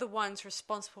they were the ones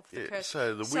responsible for the curse.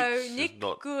 So the witch Nick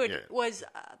Good was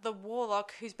the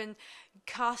warlock who's been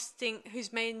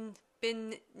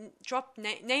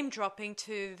name dropping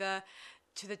to the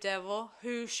devil,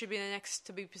 who should be the next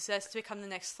to be possessed to become the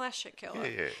next slasher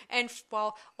killer. And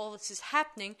while all this is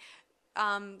happening,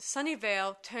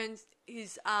 Sunnyvale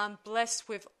is blessed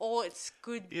with all its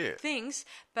good things,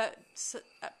 but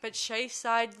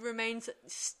Shayside remains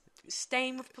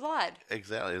stained with blood.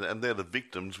 Exactly, and they're the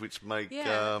victims which make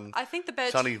I think the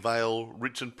better Sunnyvale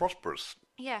rich and prosperous.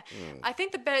 Yeah, I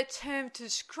think the better term to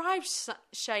describe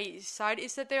Shayside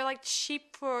is that they're like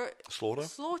sheep for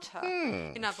slaughter.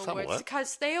 In other words,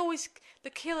 because the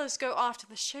killers go after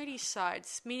the shady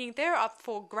sides, meaning they're up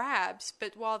for grabs.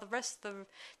 But while the rest of the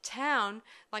town,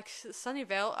 like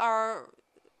Sunnyvale,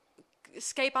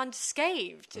 escape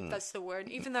unscathed, if that's the word.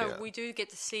 Even though we do get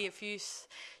to see a few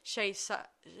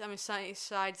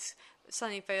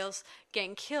Sunnyvales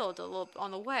getting killed a little on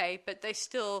the way, but they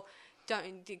still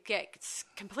don't get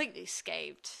completely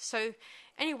scathed. So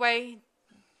anyway,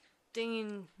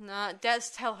 Dean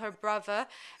does tell her brother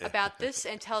about this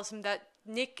and tells him that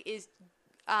Nick is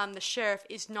the sheriff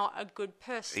is not a good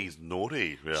person. He's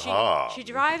naughty. She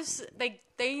drives. They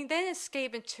then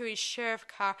escape into his sheriff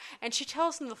car, and she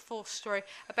tells him the full story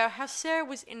about how Sarah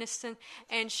was innocent,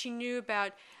 and she knew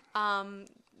about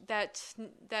that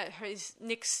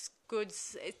Nick's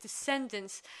Good's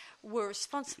descendants were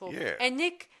responsible. And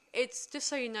Nick, it's just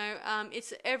so you know,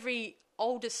 it's every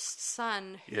oldest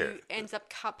son who ends up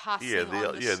passing on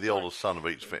the oldest son of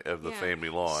each of the family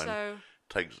line. So,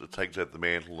 takes out the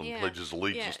mantle and pledges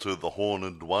allegiance to the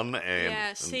Horned One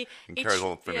and carries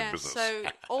on the family business. So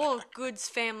all of Good's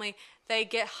family, they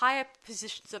get higher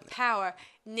positions of power.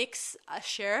 Nick's a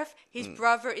sheriff. His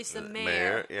brother is the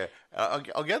mayor.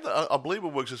 I believe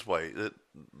it works this way: that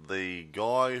the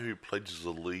guy who pledges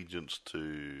allegiance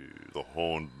to the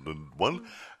Horned One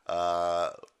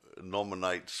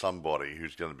nominates somebody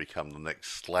who's going to become the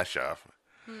next slasher.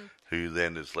 Who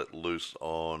then is let loose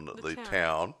on the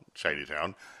town, Shady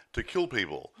Town, to kill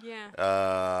people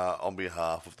on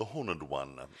behalf of the Horned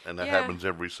One. And that happens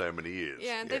every so many years.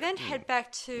 Yeah, they then head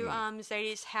back to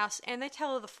Zadie's house, and they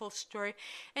tell her the full story.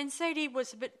 And Zadie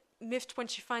was a bit miffed when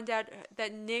she found out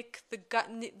that Nick,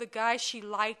 the guy she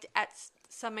liked at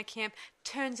summer camp,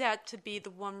 turns out to be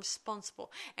the one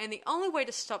responsible. And the only way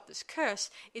to stop this curse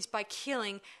is by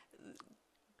killing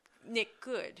Nick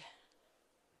Good.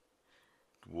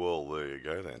 Well, there you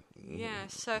go then. Yeah,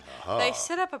 so they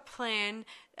set up a plan,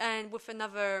 and with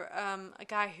another a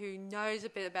guy who knows a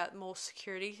bit about more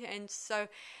security, and so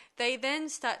they then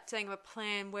start setting up a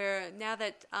plan where now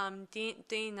that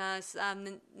Dina's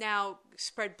now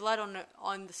spread blood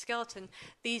on the skeleton,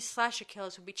 these slasher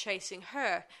killers will be chasing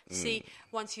her. See,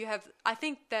 once you have, I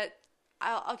think that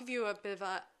I'll give you a bit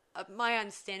of my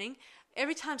understanding.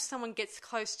 Every time someone gets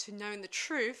close to knowing the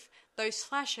truth, those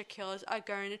slasher killers are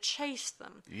going to chase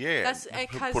them. Yeah, That's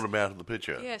put them out of the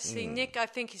picture. Yeah, see, Nick, I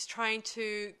think, is trying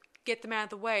to get them out of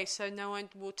the way so no one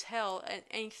will tell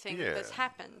anything that's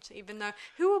happened, even though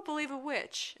who will believe a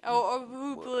witch? Or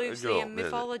who believes the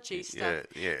mythology stuff?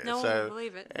 Yeah. No one will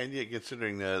believe it. And yeah,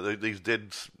 considering these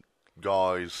dead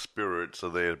guys' spirits are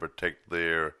there to protect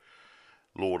their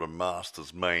Lord and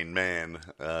Master's main man,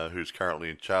 who's currently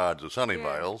in charge of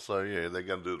Sunnyvale, so yeah, they're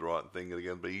going to do the right thing. They're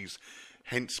going to be his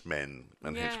henchmen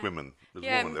and henchwomen. There's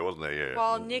a woman there, wasn't there? Yeah.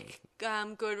 While Nick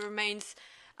Good remains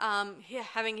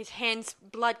having his hands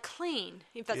blood clean,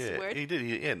 if that's the word. He did.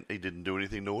 He didn't do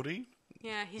anything naughty.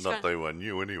 Yeah, he's not they one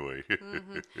knew anyway.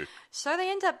 So they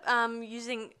end up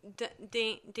using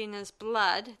Dina's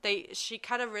blood. She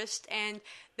cut her wrist, and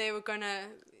they were gonna,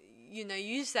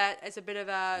 use that as a bit of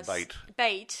a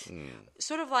bait.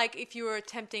 Sort of like if you were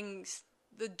attempting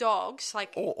the dogs,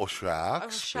 like or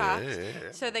sharks,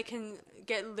 Yeah. So they can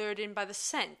get lured in by the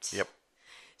scent. Yep.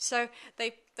 So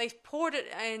they poured it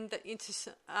into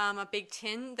a big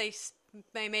tin.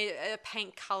 They made it a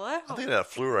paint color. I think that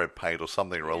fluoro paint or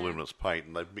something, or luminous paint,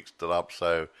 and they've mixed it up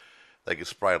so they can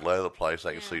spray it all over the place.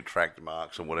 They can see track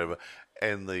marks and whatever.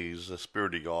 And these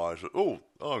spirity guys,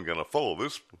 I'm going to follow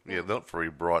this. Yeah, they're not very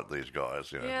bright, these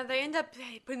guys. Yeah, they end up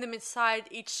putting them inside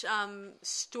each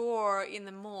store in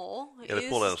the mall. Yeah, they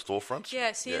pull out the storefronts.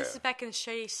 Yeah, see, this is back in the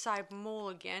Shady Side Mall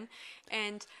again.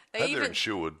 And they're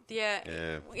insured.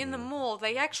 Yeah, in the mall,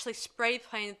 they actually spray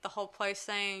painted the whole place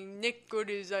saying Nick Good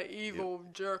is an evil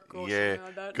jerk or something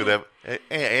like that. Good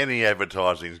any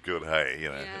advertising's good, hey,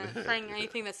 Yeah, saying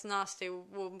anything that's nasty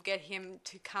will get him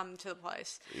to come to the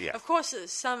place. Yeah. Of course,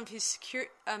 some of his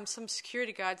some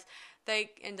security guards,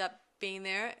 they end up being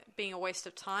there, being a waste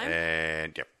of time.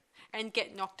 And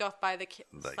get knocked off by the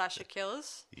slasher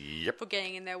killers. Yep. For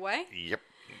getting in their way. Yep.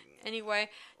 Anyway,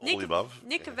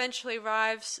 Nick eventually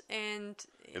arrives and...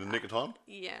 In the nick of time?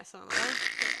 Yeah, something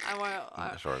like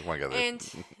that. Sorry, I won't go there. And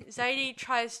Zadie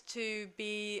tries to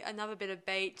be another bit of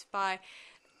bait by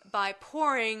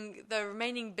pouring the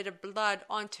remaining bit of blood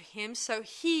onto him, so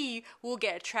he will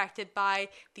get attracted by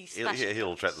these slasher killers.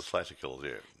 He'll attract the slasher killers,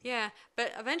 yeah. Yeah,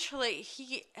 but eventually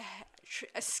he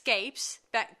escapes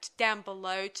back down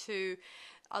below to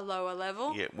a lower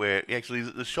level. Yeah, where actually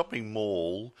the shopping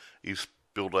mall is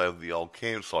built over the old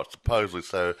campsite, supposedly,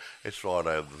 so it's right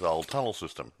over the old tunnel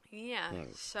system. Yeah,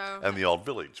 so... And the old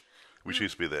village, which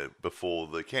used to be there before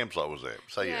the campsite was there.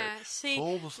 So see, it's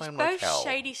all the same both locale.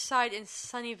 Shady Side and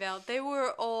Sunnyvale, they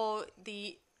were all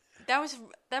that was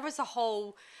the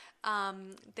whole,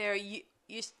 there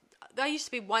used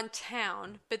to be one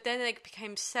town, but then they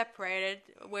became separated,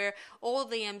 where all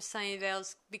the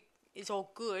Sunnyvales is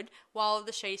all good, while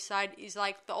the Shady Side is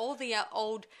like all the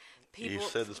old people. You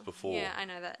said this before. Yeah, I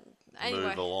know that. Anyway,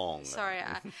 move along. Sorry.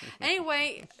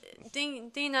 Anyway,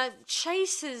 Dina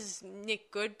chases Nick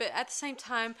Good, but at the same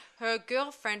time, her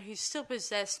girlfriend, who's still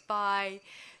possessed by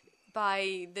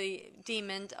the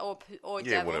demon or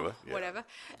devil, whatever,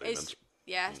 is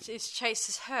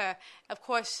chases her. Of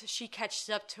course, she catches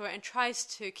up to her and tries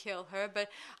to kill her, but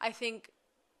I think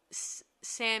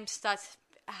Sam starts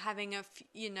having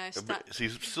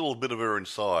she's still a bit of her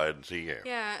inside.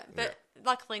 But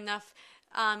luckily enough,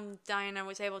 Diana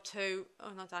was able to,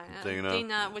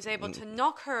 Dina was able to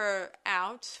knock her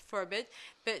out for a bit,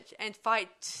 and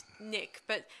fight Nick.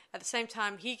 But at the same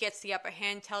time, he gets the upper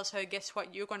hand, tells her, "Guess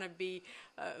what? You're going to be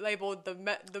labeled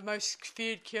the most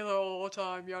feared killer of all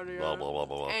time." Yada yada. Blah blah blah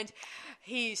blah. And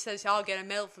he says, "I'll get a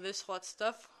medal for this hot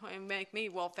stuff and make me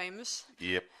world famous."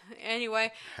 Yep.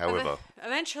 Anyway, however,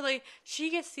 eventually she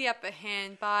gets the upper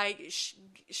hand by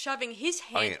shoving his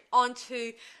hand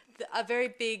onto a very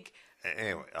big.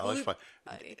 Anyway, I'll explain.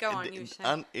 Go on, you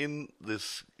say. In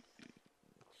this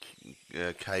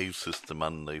cave system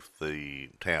underneath the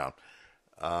town,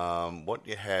 what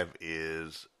you have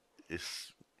is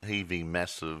this heaving,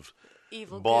 massive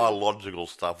evil biological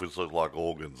stuff, which looks like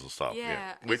organs and stuff.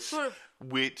 Yeah.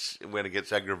 Which, when it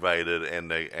gets aggravated and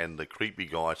the creepy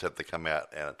guys have to come out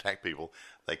and attack people,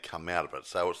 they come out of it.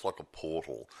 So it's like a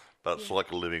portal, but it's like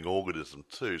a living organism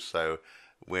too. So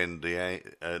when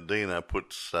Dina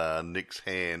puts Nick's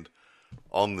hand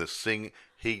on this thing,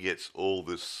 he gets all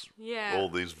these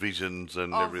visions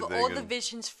and of everything. all the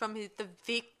visions from the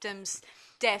victims'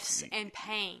 deaths and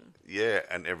pain. Yeah,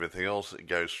 and everything else that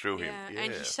goes through him. Yeah,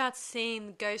 and he starts seeing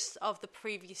the ghosts of the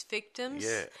previous victims.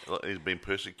 Yeah, like he's been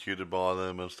persecuted by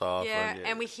them and stuff. Yeah,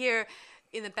 and we hear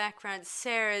in the background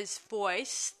Sarah's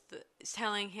voice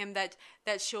telling him that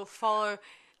she'll follow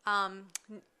the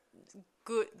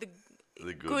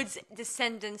Good's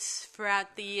descendants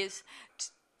throughout the years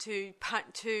to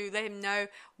let him know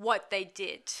what they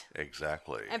did.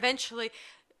 Exactly. Eventually,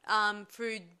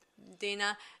 through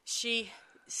Dina, she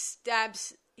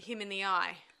stabs him in the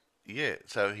eye. Yeah,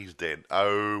 so he's dead.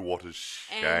 Oh, what a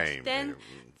shame. And then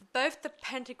both the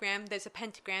pentagram, there's a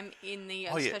pentagram in the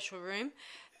special room,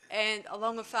 and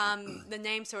along with the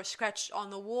names that were scratched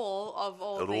on the wall of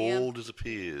all all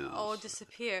disappears. All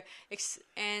disappear.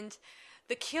 And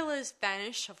the killers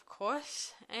vanish, of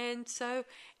course, and so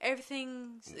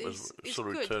everything is sort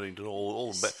of good. returning to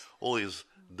all these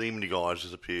demony guys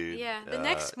disappeared. Yeah, the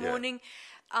next morning,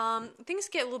 things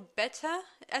get a little better.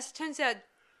 As it turns out,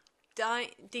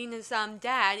 Dina's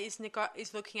dad is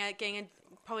looking at getting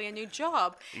probably a new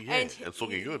job. Yeah, and it's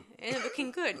looking good. And it's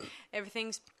looking good.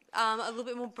 Everything's a little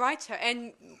bit more brighter.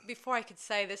 And before I could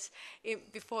say this,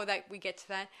 before that we get to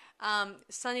that,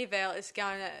 Sunnyvale is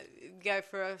going to go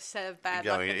for a set of bad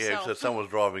luck himself. So someone's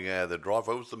driving out of the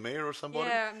driveway. Was the mayor or somebody?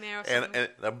 Yeah, mayor or somebody. And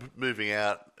they're moving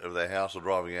out of their house or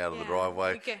driving out of the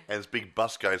driveway, and this big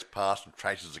bus goes past and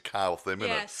trashes a car with them in it.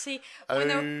 Yeah, see,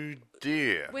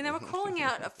 dear. When they were crawling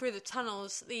out through the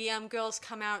tunnels, the girls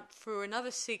come out through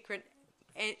another secret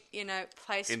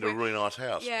place. Into a really nice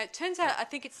house. Yeah, it turns out I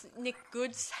think it's Nick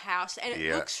Good's house, and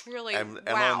it looks really and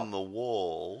wow. on the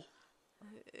wall,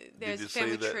 there's did you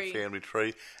family see tree. that family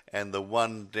tree? And the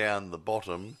one down the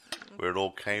bottom, where it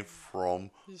all came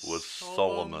from, was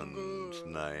Solomon's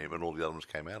name, and all the other ones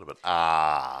came out of it.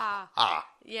 Yeah,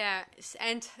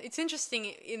 and it's interesting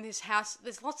in this house.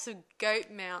 There's lots of goat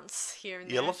mounts here and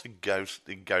there. Yeah, lots of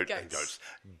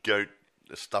goat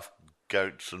stuffed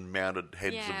goats and mounted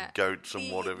heads of goats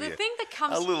and whatever. The thing that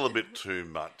comes a little bit too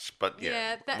much, but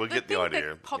we'll get the idea.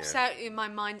 That pops out in my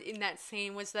mind in that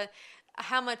scene was that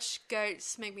how much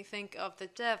goats make me think of the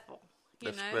devil.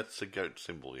 That's the goat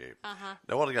symbol, yeah.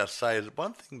 Now, what I'm going to say is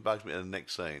one thing bugs me in the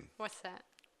next scene. What's that?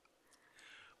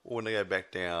 When they go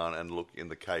back down and look in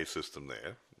the cave system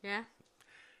there. Yeah.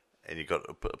 And you've got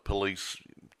a police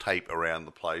tape around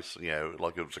the place,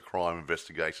 like it was a crime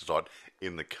investigation site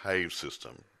in the cave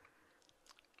system.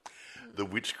 The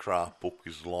witchcraft book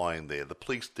is lying there. The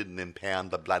police didn't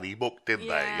impound the bloody book, did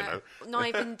they? Not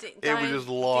even. It was just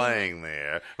lying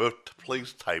there with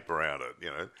police tape around it.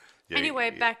 Yeah,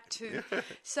 anyway, back to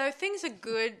so things are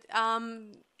good.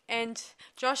 And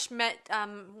Josh met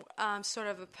sort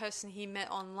of a person he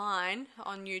met online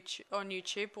on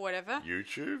YouTube or whatever.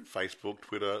 YouTube, Facebook,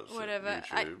 Twitter, whatever.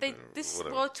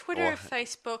 YouTube, Twitter and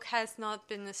Facebook has not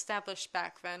been established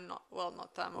back then. Not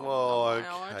that long. Well,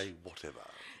 okay, whatever.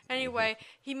 Anyway,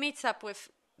 he meets up with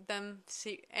them,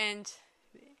 and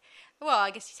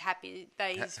I guess he's happy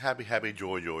that he's happy,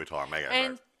 joy time.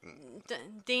 And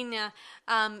Dina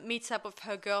meets up with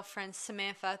her girlfriend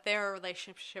Samantha. Their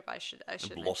relationship, I should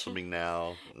blossoming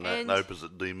now. No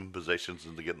demon possessions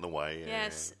to get in the way.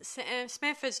 Yes,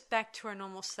 Samantha's back to her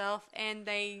normal self, and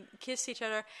they kiss each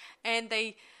other, and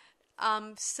they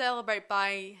celebrate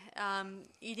by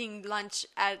eating lunch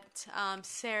at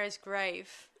Sarah's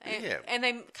grave. And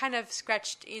they kind of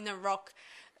scratched in a rock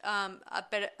a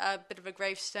bit of a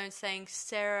gravestone saying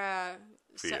Sarah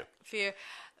Fear,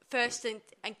 first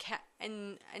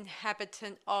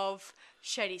inhabitant of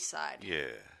Shadyside.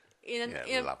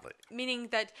 Yeah. Lovely. Meaning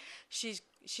that she's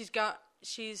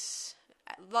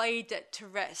laid to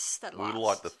rest at last. We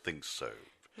like to think so.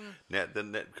 Now,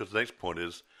 because the next point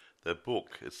is the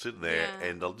book is sitting there,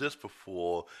 and just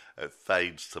before it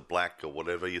fades to black or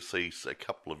whatever, you see a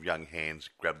couple of young hands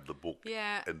grab the book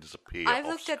and disappear off screen. I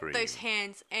looked at those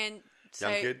hands and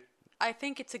young kid? I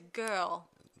think it's a girl.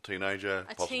 Teenager,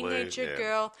 possibly. Teenager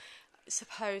girl,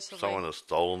 supposedly. Someone has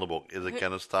stolen the book. Is it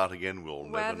going to start again? We'll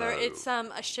never know. Whether it's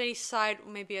a shady side or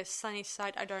maybe a sunny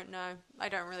side, I don't know. I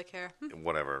don't really care.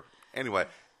 Whatever. Anyway,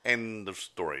 end of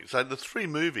story. So the three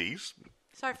movies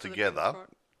together.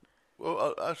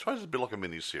 Well, I suppose it's a bit like a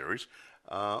mini-series.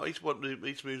 Each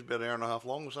movie's about an hour and a half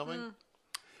long or something.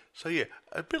 So yeah,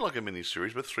 a bit like a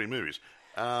mini-series, but three movies.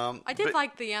 I did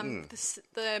like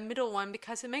the middle one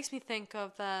because it makes me think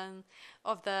of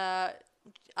the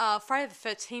Friday the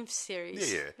 13th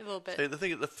series. Yeah. A little bit. So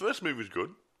the first movie was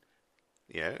good.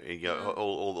 Yeah, you got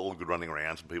all good running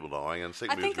around, some people dying, and the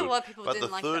second movie was good. A lot of people didn't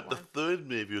like that one. The third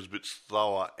movie was a bit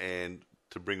slower and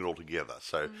to bring it all together.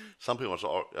 So some people,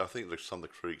 I think some of the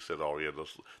critics said, "Oh yeah,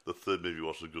 the third movie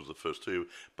wasn't as good as the first two."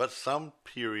 But some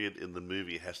period in the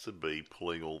movie has to be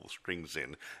pulling all the strings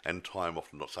in and time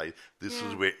off, and not say this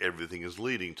is where everything is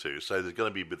leading to. So there's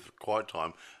going to be a bit of quiet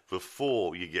time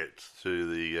before you get to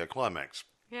the climax.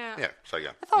 Yeah. Yeah. So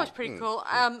yeah, I thought it was pretty cool.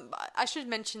 I should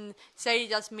mention Sadie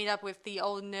does meet up with the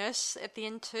old nurse at the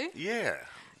end too. yeah.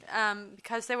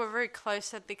 Because they were very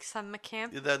close at the summer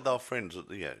camp. Yeah, they were friends.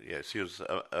 Yeah. She was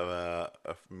a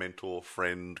mentor,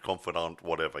 friend, confidant,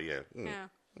 whatever. Yeah. Yeah,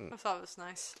 I thought it was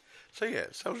nice. So yeah,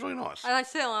 so it was really nice. And I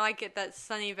certainly like it that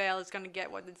Sunnyvale is going to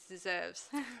get what it deserves.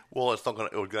 Well, it's not going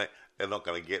to. They're not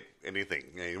going to get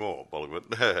anything anymore.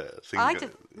 Bollywood. I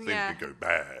things yeah. could go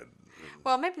bad.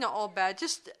 Well, maybe not all bad,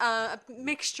 just a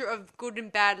mixture of good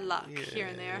and bad luck here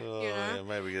and there. Oh, you know, yeah,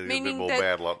 maybe get a meaning bit more that,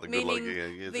 bad luck than good luck.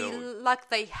 meaning Yeah, the luck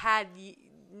they had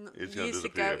It's gonna years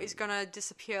ago disappear. is going to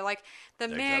disappear. Like the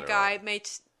Yeah, mayor exactly guy right. made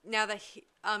now that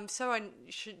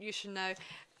you should know.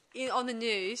 On the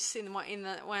news, in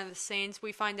one of the scenes,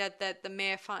 we find out that the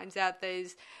mayor finds out that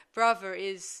his brother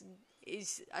is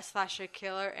a slasher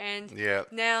killer, and Yeah.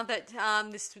 now that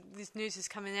this news is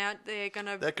coming out, that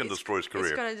can destroy his career.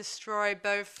 It's going to destroy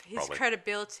both his Probably.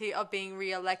 credibility of being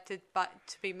re-elected, but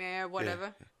to be mayor,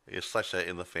 whatever. Yeah, slash that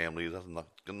in the family. That's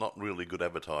not really good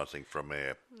advertising for a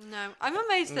mayor. No, I'm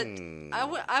amazed that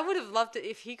I would have loved it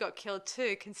if he got killed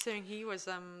too, considering he was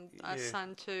a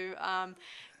son to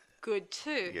good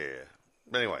too. Yeah.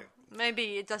 Anyway.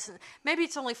 Maybe it doesn't. Maybe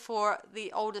it's only for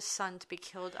the oldest son to be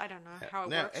killed. I don't know how it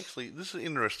Now, works. actually, this is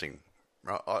interesting.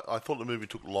 I thought the movie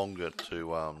took longer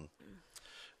to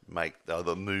make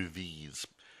the movies.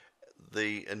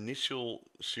 The initial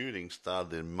shooting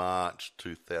started in March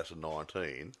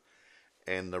 2019,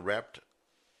 and they wrapped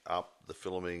up the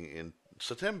filming in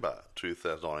September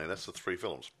 2019. That's the 3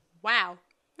 films. Wow,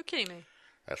 you're kidding me.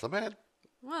 That's not bad.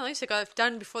 Well, at least it got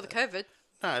done before the COVID.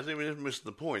 No, it's even missing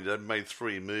the point. They made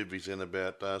 3 movies in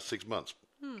about 6 months,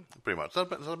 pretty much. That's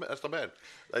not bad.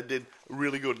 They did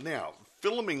really good. Now,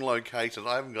 filming locations,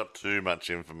 I haven't got too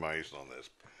much information on this.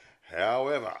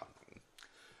 However,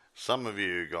 some of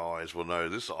you guys will know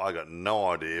this. I got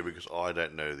no idea because I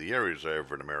don't know the areas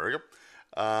over in America.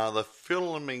 The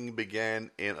filming began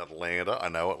in Atlanta. I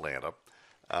know Atlanta.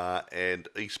 And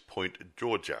East Point,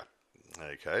 Georgia.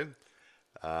 Okay.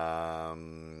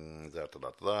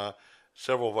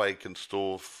 Several vacant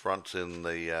storefronts in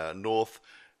the North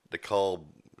DeKalb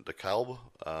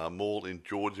Mall in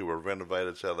Georgia were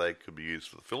renovated so they could be used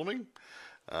for the filming.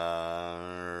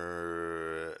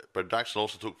 Production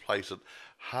also took place at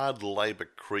Hard Labour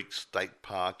Creek State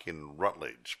Park in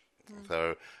Rutledge.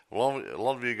 So a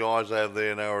lot of you guys over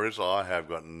there know where it is. I have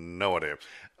got no idea.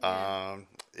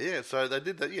 So they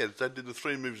did that. Yeah, they did the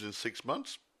 3 movies in 6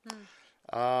 months.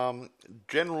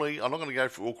 Generally, I'm not going to go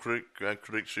for all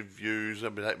critics' reviews. I'll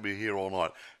be here all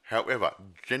night. However,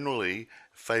 generally,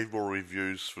 favourable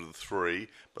reviews for the 3.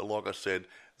 But like I said,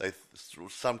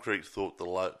 some critics thought the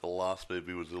last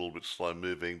movie was a little bit slow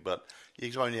moving. But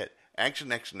you go yet action.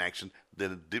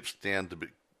 Then it dips down to a bit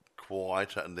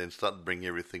quieter, and then start to bring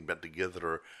everything back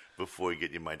together before you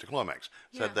get your major climax.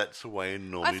 So that's the way you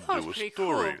normally do a story.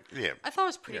 Cool. Yeah, I thought it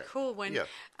was pretty cool when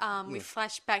we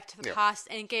flashed back to the past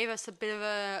and it gave us a bit of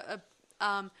a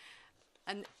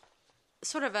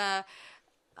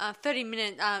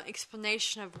 30-minute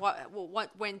explanation of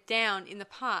what went down in the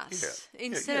past.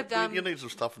 Instead of you need some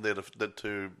stuff in there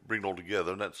to bring it all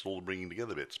together, and that's all the bringing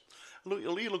together bits.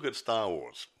 You look at Star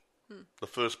Wars, the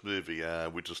first movie,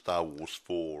 which is Star Wars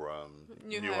 4,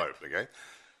 New Hope. Okay,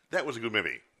 that was a good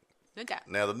movie. No doubt.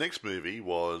 Now the next movie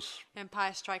was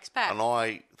Empire Strikes Back, and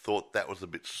I thought that was a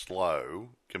bit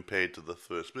slow compared to the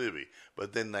first movie.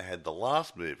 But then they had the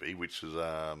last movie, which is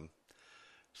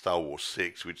Star Wars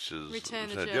 6, which is Return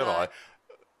of the the Jedi,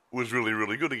 was really,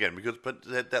 really good again. But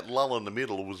that lull in the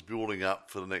middle was building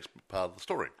up for the next part of the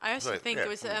story. I also think it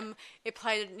was it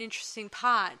played an interesting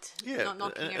part. Yeah, not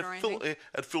knocking it or anything.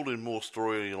 It filled in more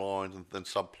storylines and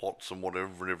subplots and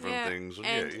whatever and things.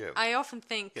 And I often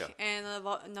think, and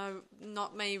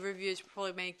not many reviewers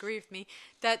probably may agree with me,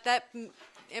 that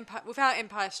Empire, without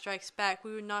Empire Strikes Back,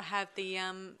 we would not have the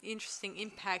interesting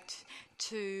impact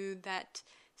to that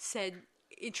said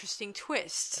interesting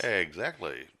twist.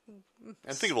 Exactly.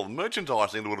 And think of all the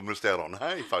merchandising that would have missed out on.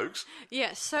 Hey, folks.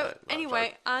 Yeah. So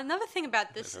anyway, another thing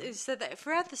about this is that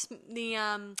throughout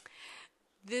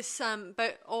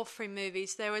all 3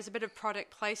 movies, there was a bit of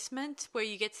product placement where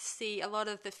you get to see a lot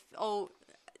of the old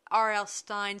R.L.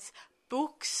 Stine's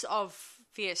books of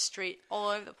Fear Street all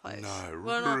over the place. No,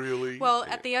 Well, really? Well,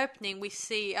 Yeah. at the opening, we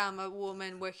see a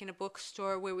woman working in a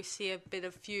bookstore where we see a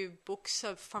few books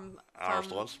from R.L.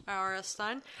 Stein's. R.L.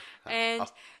 Stein, and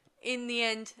in the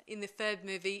end, in the third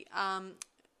movie,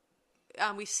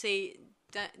 we see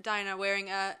Dinah wearing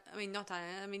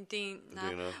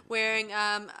Dina wearing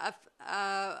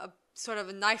a sort of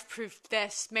a knife-proof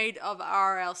vest made of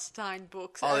R.L. Stein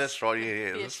books. Oh, that's right.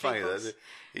 Yeah. Fear That's Street funny. books.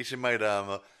 He made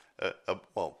not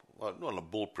a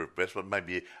bulletproof vest, but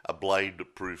maybe a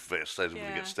blade-proof vest, so that if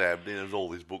we get stabbed in, there's all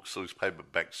these books, all these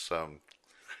paperbacks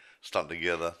stuck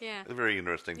together. Yeah. They're very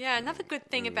interesting. Yeah, another good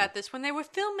thing about this, when they were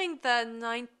filming the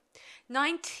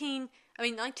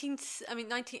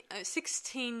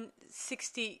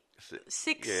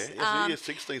 1666 Yeah,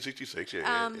 1666.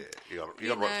 Yeah. You got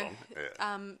it right on.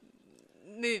 Yeah.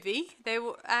 movie, they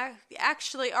were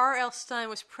actually R.L. Stein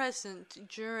was present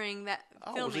during that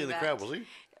filming. Was he in the crowd? Was he?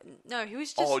 No, he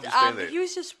was Oh, just just standing there. he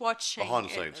was just watching Behind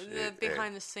the scenes.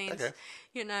 behind the scenes. Okay.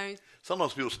 You know,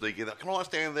 Sometimes people sneak in. Can I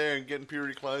stand there and get in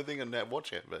purity clothing and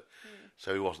watch it? But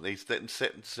so he wasn't. He stand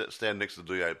next to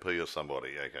the DOP or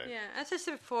somebody. Okay. yeah. As I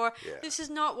said before, Yeah. this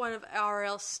is not one of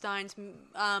R.L. Stein's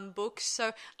books,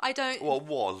 so I don't. Well, it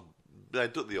was. They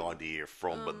took the idea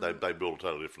from, but they built a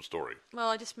totally different story. Well,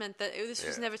 I just meant that this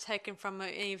was Yeah. never taken from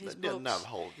any of his Yeah, books. no, the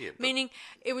whole but Meaning,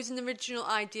 it was an original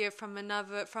idea from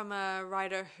a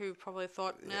writer who probably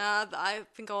thought, nah, I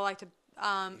think I like to.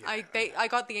 I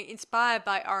got inspired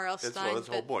by R.L. that's Stein. the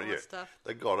whole point. all Yeah, that stuff.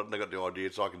 they got it and they got the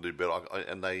idea, so I can do better.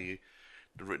 And they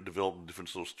developed a different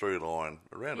sort of storyline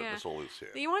around it. Yeah. That's all it is. Yeah.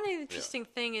 The one interesting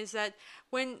thing is that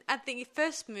when at the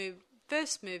first movie,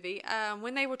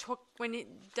 when they were when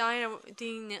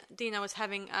Dina was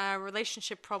having a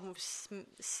relationship problem with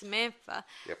Samantha,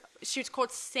 Yep. she was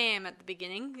called Sam at the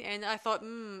beginning, and I thought,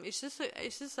 is this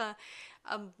a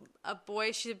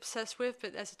boy she's obsessed with?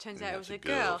 But as it turns out, it was it's a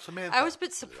a girl. girl. Samantha. I was a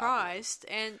bit surprised,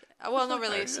 and not really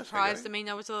okay, that's surprised. okay. I mean,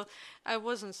 I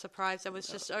wasn't surprised. I was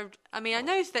just, I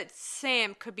know that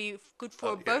Sam could be good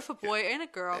for both a boy and a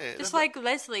girl, Yeah, just but- like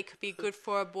Leslie could be good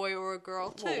for a boy or a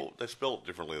girl too. Well, they spell it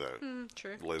differently though.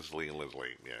 True. Leslie and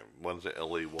Leslie. Yeah, one's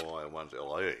L-E-Y and one's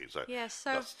L-A-E. So Yeah,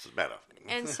 so- doesn't matter.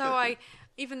 And so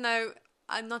even though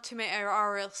not too many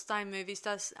R.L. Stein movies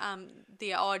does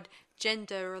the odd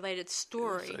gender-related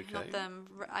story. Yes, okay. Not them.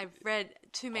 I've read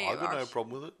too many. I've got no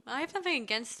problem with it. I have nothing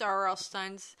against R.L.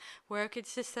 Stein's work.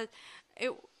 It's just that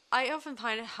I often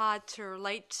find it hard to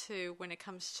relate to when it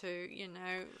comes to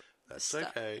That's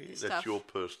okay. That's stuff. your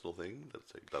personal thing.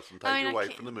 It doesn't take I mean, you I away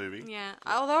can't- from the movie. Yeah.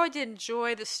 Although I did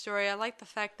enjoy the story, I like the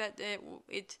fact that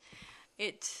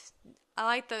I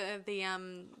like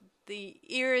the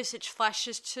eras it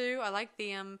flashes to. I like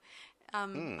the I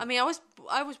mean, I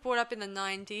was brought up in the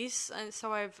 90s, and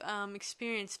so I've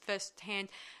experienced firsthand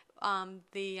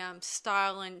the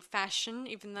style and fashion,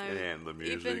 even though And the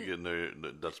music, and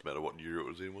it doesn't matter what year it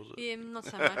was in, was it? yeah, not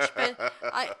so much, but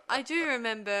I do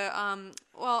remember. I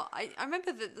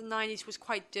remember that the 90s was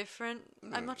quite different.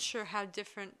 I'm not sure how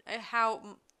different. I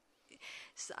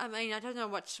mean, I don't know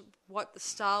what the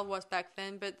style was back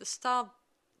then, but the style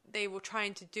they were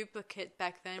trying to duplicate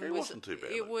back then It wasn't too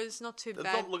bad. It was not too It's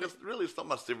bad. not, it's not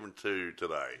much different to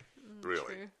today,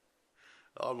 really. True.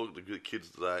 I look at the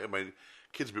kids today. I mean,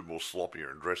 kids are a bit more sloppier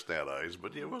and dressed nowadays,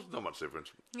 but yeah, it was not much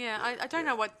difference. Yeah, I don't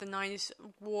know what the 90s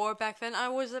wore back then. I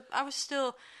was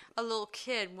still a little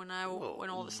kid when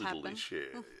all this happened.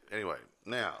 Anyway,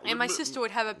 now And my sister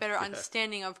would have a better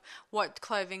understanding of what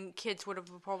clothing kids would have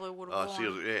worn. she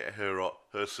was,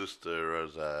 her sister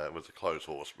was a clothes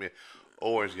horse. Yeah,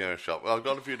 always going to shop. Well, I've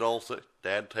got a few dolls that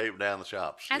Dad taped down the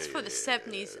shops. As for the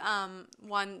 70s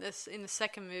one, in the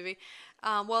second movie,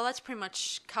 well, that's pretty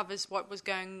much covers what was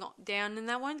going down in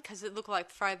that one, because it looked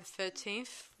like Friday the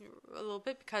 13th a little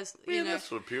bit, because Yeah, that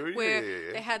sort of period, where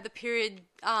yeah. they had the period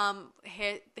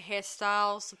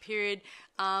hairstyles, the period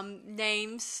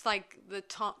names like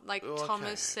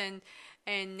Thomas and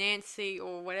Nancy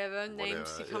or whatever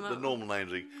names you come the up with. normal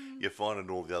names you find in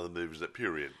all the other movies. That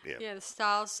period, yeah. Yeah, the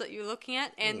styles that you're looking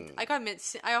at, and I gotta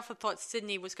admit, I often thought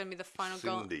Sydney was gonna be the final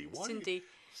girl.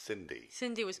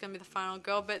 Cindy was going to be the final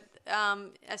girl, but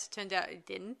as it turned out, it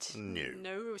didn't.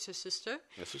 No, it was her sister.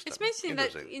 It's amazing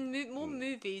that in more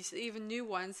movies, even new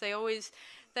ones,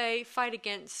 they fight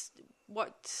against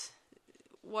what's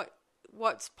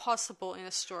possible in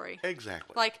a story.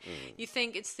 Exactly. Like you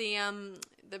think it's the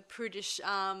prudish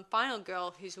final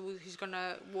girl who's going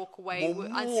to walk away Well,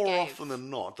 unscathed. more often than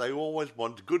not, they always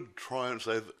want good triumphs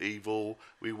over evil.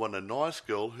 We want a nice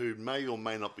girl who may or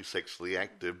may not be sexually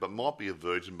active, but might be a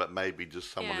virgin, but maybe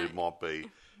just someone who might be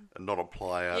not a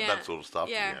player, that sort of stuff.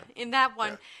 Yeah, in that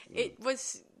one, Yeah. it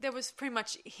was there was pretty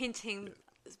much hinting,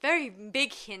 very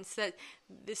big hints that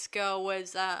this girl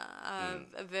was a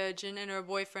virgin and her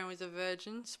boyfriend was a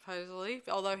virgin, supposedly.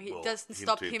 Although it doesn't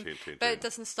stop him, but it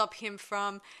doesn't stop him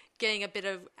from getting a bit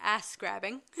of ass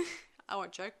grabbing. I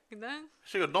won't joke with that.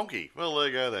 She got a donkey. Well, there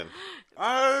you go then.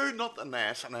 Oh, not an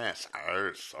ass, an ass.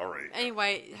 Oh, sorry.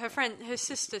 Anyway, her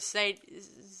sister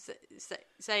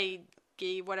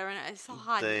Zadie, whatever. It's so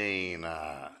hard.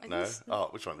 Dana. No. Oh,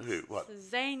 which one? Who? What?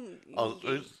 Zane. Oh,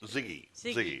 Ziggy.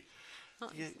 Ziggy.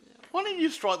 Yeah. Why don't you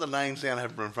just write the names down,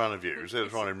 have them in front of you, instead of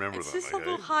trying to remember them? It's just a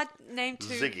little hard name to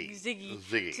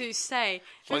Ziggy to say.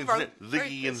 Like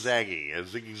Ziggy and Zaggy.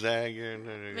 Ziggy Zag. I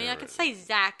mean, I could say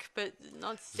Zach, but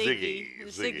not Ziggy.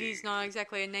 Ziggy's not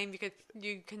exactly a name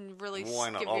you can really Why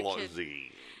not? give I your like kid.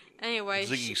 Ziggy. Anyway,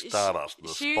 Ziggy Stardust, the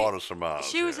Spiders from Mars.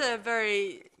 She was a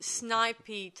very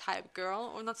snipey type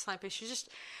girl, or not snipey.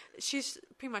 She's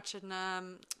pretty much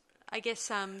an I guess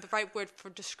the right word for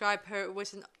describe her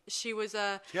was she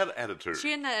had an attitude.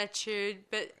 She had an attitude,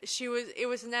 but it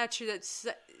was an attitude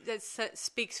that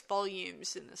speaks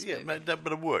volumes in this movie. Yeah,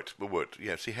 but it worked.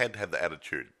 Yeah, she had to have the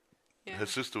attitude. Yeah. Her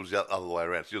sister was the other way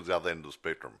around. She was the other end of the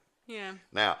spectrum. Yeah.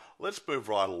 Now let's move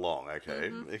right along, okay?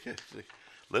 Mm-hmm.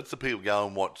 Let the people go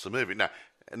and watch the movie. Now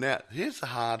here's the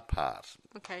hard part.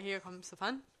 Okay, here comes the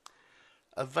fun.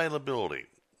 Availability.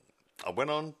 I went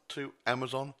on to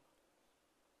Amazon.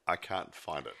 I can't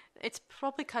find it. It's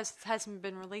probably because it hasn't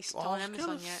been released on Amazon yet.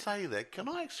 I was going to say that. Can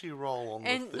I actually roll on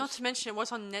and with this? Not to mention, it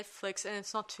was on Netflix, and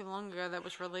it's not too long ago that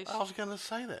was released. I was going to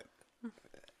say that.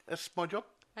 That's my job.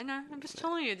 I know. I'm just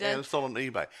telling you that. And it's not on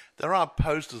eBay. There are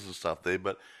posters and stuff there,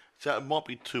 but so it might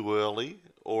be too early,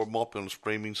 or it might be on a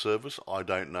streaming service. I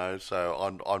don't know. So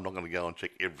I'm not going to go and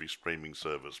check every streaming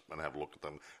service and have a look at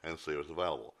them and see what's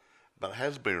available. But it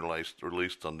has been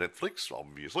released on Netflix,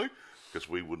 obviously, because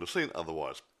we wouldn't have seen it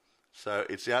otherwise. So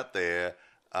it's out there.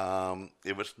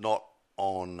 If it's not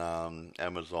on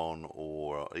Amazon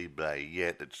or eBay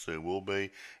yet, it soon will be,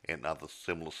 and other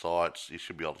similar sites. You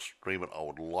should be able to stream it. I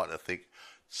would like to think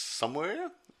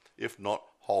somewhere. If not,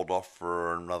 hold off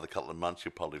for another couple of months.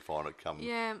 You'll probably find it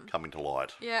coming to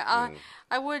light. Yeah,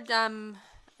 I would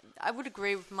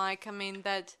agree with Mike. I mean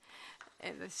that.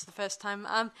 This is the first time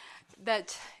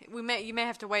that you may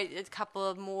have to wait a couple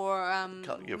of more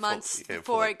months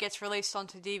before it gets released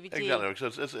onto DVD. Exactly,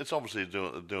 because it's obviously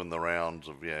doing the rounds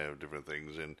of different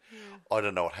things, and I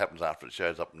don't know what happens after it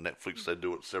shows up on Netflix. They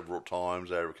do it several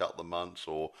times over a couple of months,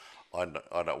 or I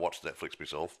don't watch Netflix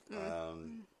myself.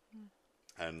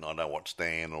 And I don't watch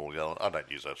Stan or I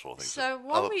don't use that sort of thing. So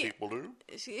other people do.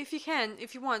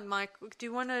 If you want, Mike, do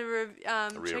you want to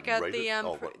check out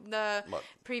the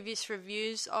previous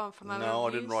reviews from other No, reviews?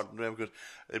 I didn't write them down because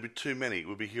there'd be too many.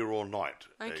 We'd be here all night.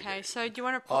 Okay, so do you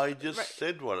want to? I just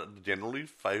said what generally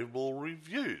favourable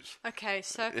reviews. Okay,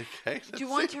 so do you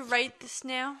want to rate this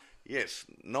now? Yes,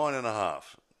 9.5.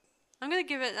 I'm going to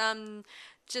give it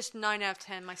just 9 out of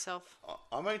 10 myself.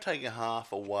 I may take a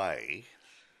half away.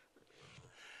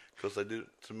 Because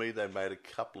to me, they made a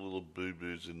couple of little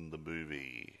boo-boos in the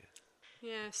movie.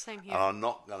 Yeah, same here. And I'm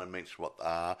not going to mention what they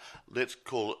are. Let's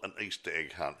call it an Easter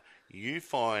egg hunt. You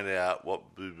find out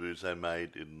what boo-boos they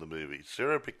made in the movie.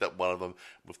 Sarah picked up one of them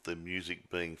with the music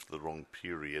being for the wrong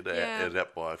period,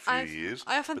 out by a few years.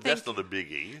 That's not a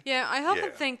biggie. Yeah, I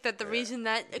often think that the reason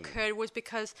that occurred was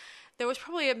because there was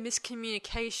probably a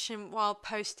miscommunication while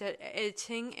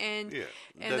post-editing, and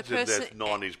that's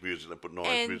 90s music. They put 90s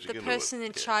music into it. And the person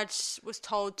in charge was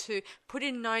told to put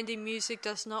in 90s music,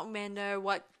 does not matter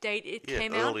what date it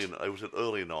came out. It was in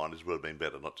early 90s would have been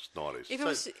better, not just 90s.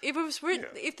 If it was written,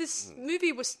 if this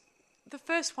movie was, the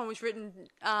first one was written,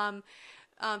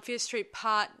 Fear Street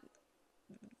Part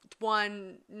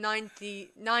 1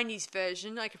 90s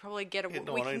version, I could probably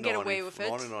we can get away with it.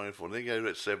 1994, then you go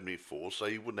to 74, so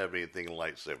you wouldn't have anything in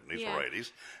late 70s or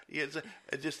 80s. Yeah,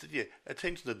 it's just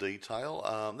attention to detail.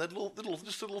 That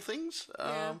little things.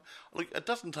 Look, it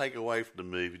doesn't take away from the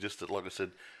movie. Just that, like I said,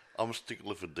 I'm a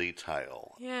stickler for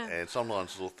detail. Yeah. And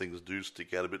sometimes little things do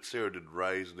stick out a bit. Sarah did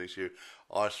raise an issue.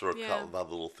 I saw a couple of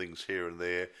other little things here and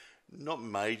there. Not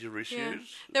major issues. Yeah.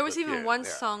 There was even one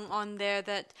song on there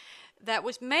that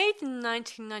was made in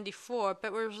 1994,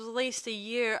 but was released a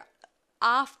year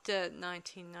after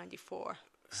 1994.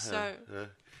 So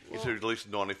it was released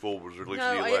in 94, but was released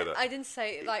a year later. I didn't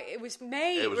say it was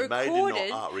made. It was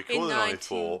recorded in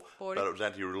 94, but it was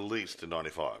actually released in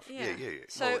 95. Yeah.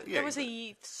 So there was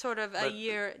a sort of a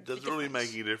year. Does it really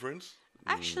make any difference?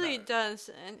 Actually, it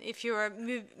does, and if you're a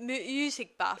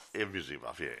music buff. Yeah, music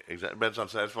buff, exactly. But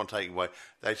that's one taking away.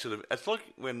 They sort of. It's like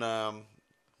when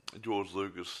George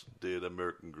Lucas did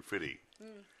American Graffiti.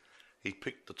 He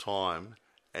picked the time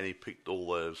and he picked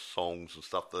all those songs and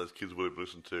stuff that those kids would have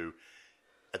listened to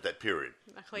at that period.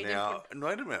 Luckily, Now,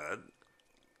 wait a minute.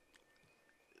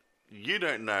 You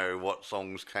don't know what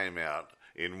songs came out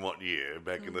in what year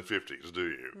back in the 50s, do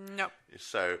you? Nope.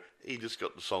 So he just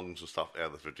got the songs and stuff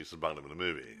out of the 50s and bunged them in the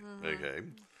movie. Okay.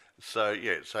 So,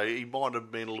 so he might have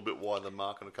been a little bit wider than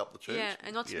Mark in a couple of tunes. Yeah,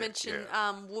 and not to mention,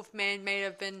 yeah. Wolfman may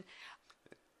have been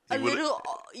He a little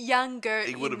younger.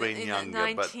 He would have been younger,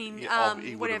 19,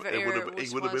 he whatever era it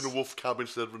he would have been a wolf cub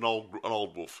instead of an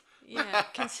old wolf. Yeah,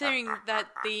 considering that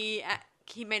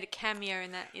he made a cameo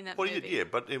in that Well, movie. yeah,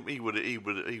 but he would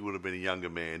have been a younger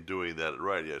man doing that at a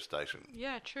radio station.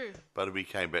 Yeah, true. But if he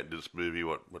came back to this movie,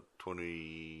 what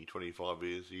 20, 25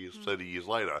 years, 30 years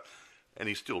later, and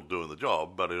he's still doing the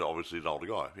job, but obviously he's an older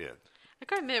guy. Yeah. I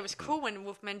gotta admit, it was cool when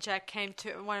Wolfman Jack came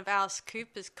to one of Alice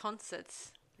Cooper's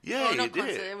concerts. Yeah, well, he not did.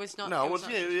 concert, it was not. No, it was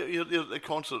not. a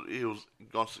concert.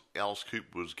 Alice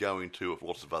Cooper was going to with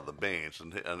lots of other bands,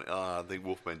 and I think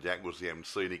Wolfman Jack was the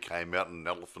MC, and he came out in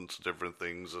elephants and different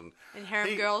things, and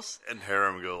Harem Girls. And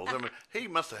Harem Girls. I mean, he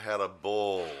must have had a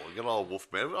ball. Good old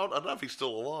Wolfman. I don't know if he's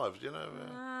still alive. You know.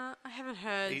 I haven't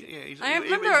heard. He's I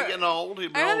remember. He's getting old.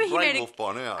 He'd be old Grey Wolf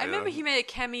by now. I remember he made a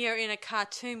cameo in a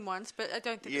cartoon once, but I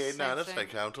don't think. Yeah, it's the no, same that's thing.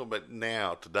 okay. I'm talking about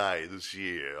now, today, this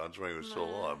year. I just remember he was still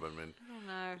alive. I mean, I don't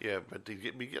know. yeah, but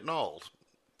he'd be getting old.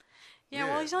 Yeah,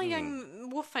 well, he's not a young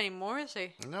wolf anymore, is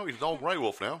he? No, he's an old grey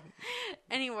wolf now.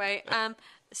 Anyway,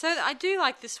 so I do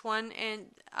like this one, and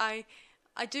I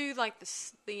do like the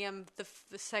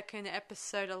second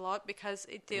episode a lot because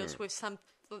it deals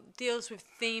with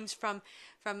themes from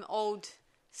old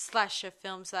slasher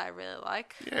films that I really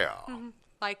like. Yeah.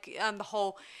 Like the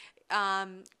whole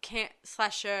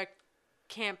slasher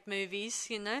camp movies,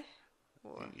 you know.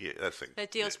 Yeah, that's it.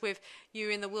 That deals with you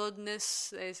in the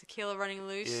wilderness. There's a killer running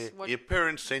loose. Yeah. Your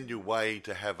parents send you away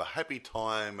to have a happy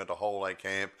time at a holiday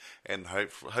camp and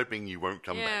hoping you won't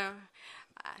come back.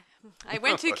 I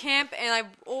went to camp and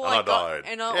all And I I got died.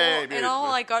 and Yeah,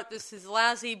 all I got was this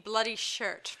lousy bloody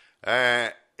shirt.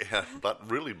 Yeah, but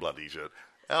really bloody shit.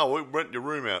 Oh, we rent your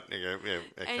room out. Yeah, okay.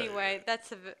 Anyway,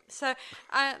 that's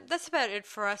about it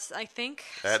for us, I think.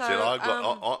 That's so, it.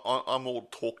 I'm all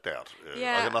talked out.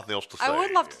 Yeah, I got nothing else to say. I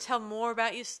would love to tell more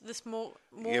about this more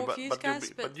but, of you but,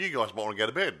 guys, but you guys might want to go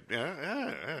to bed.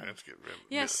 Yeah, let's get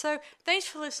yeah. So thanks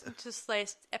for listening to this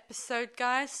latest episode,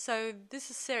 guys. So this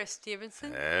is Sarah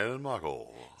Stevenson and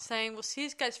Michael saying we'll see you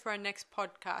guys for our next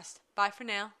podcast. Bye for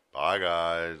now. Bye,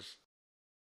 guys.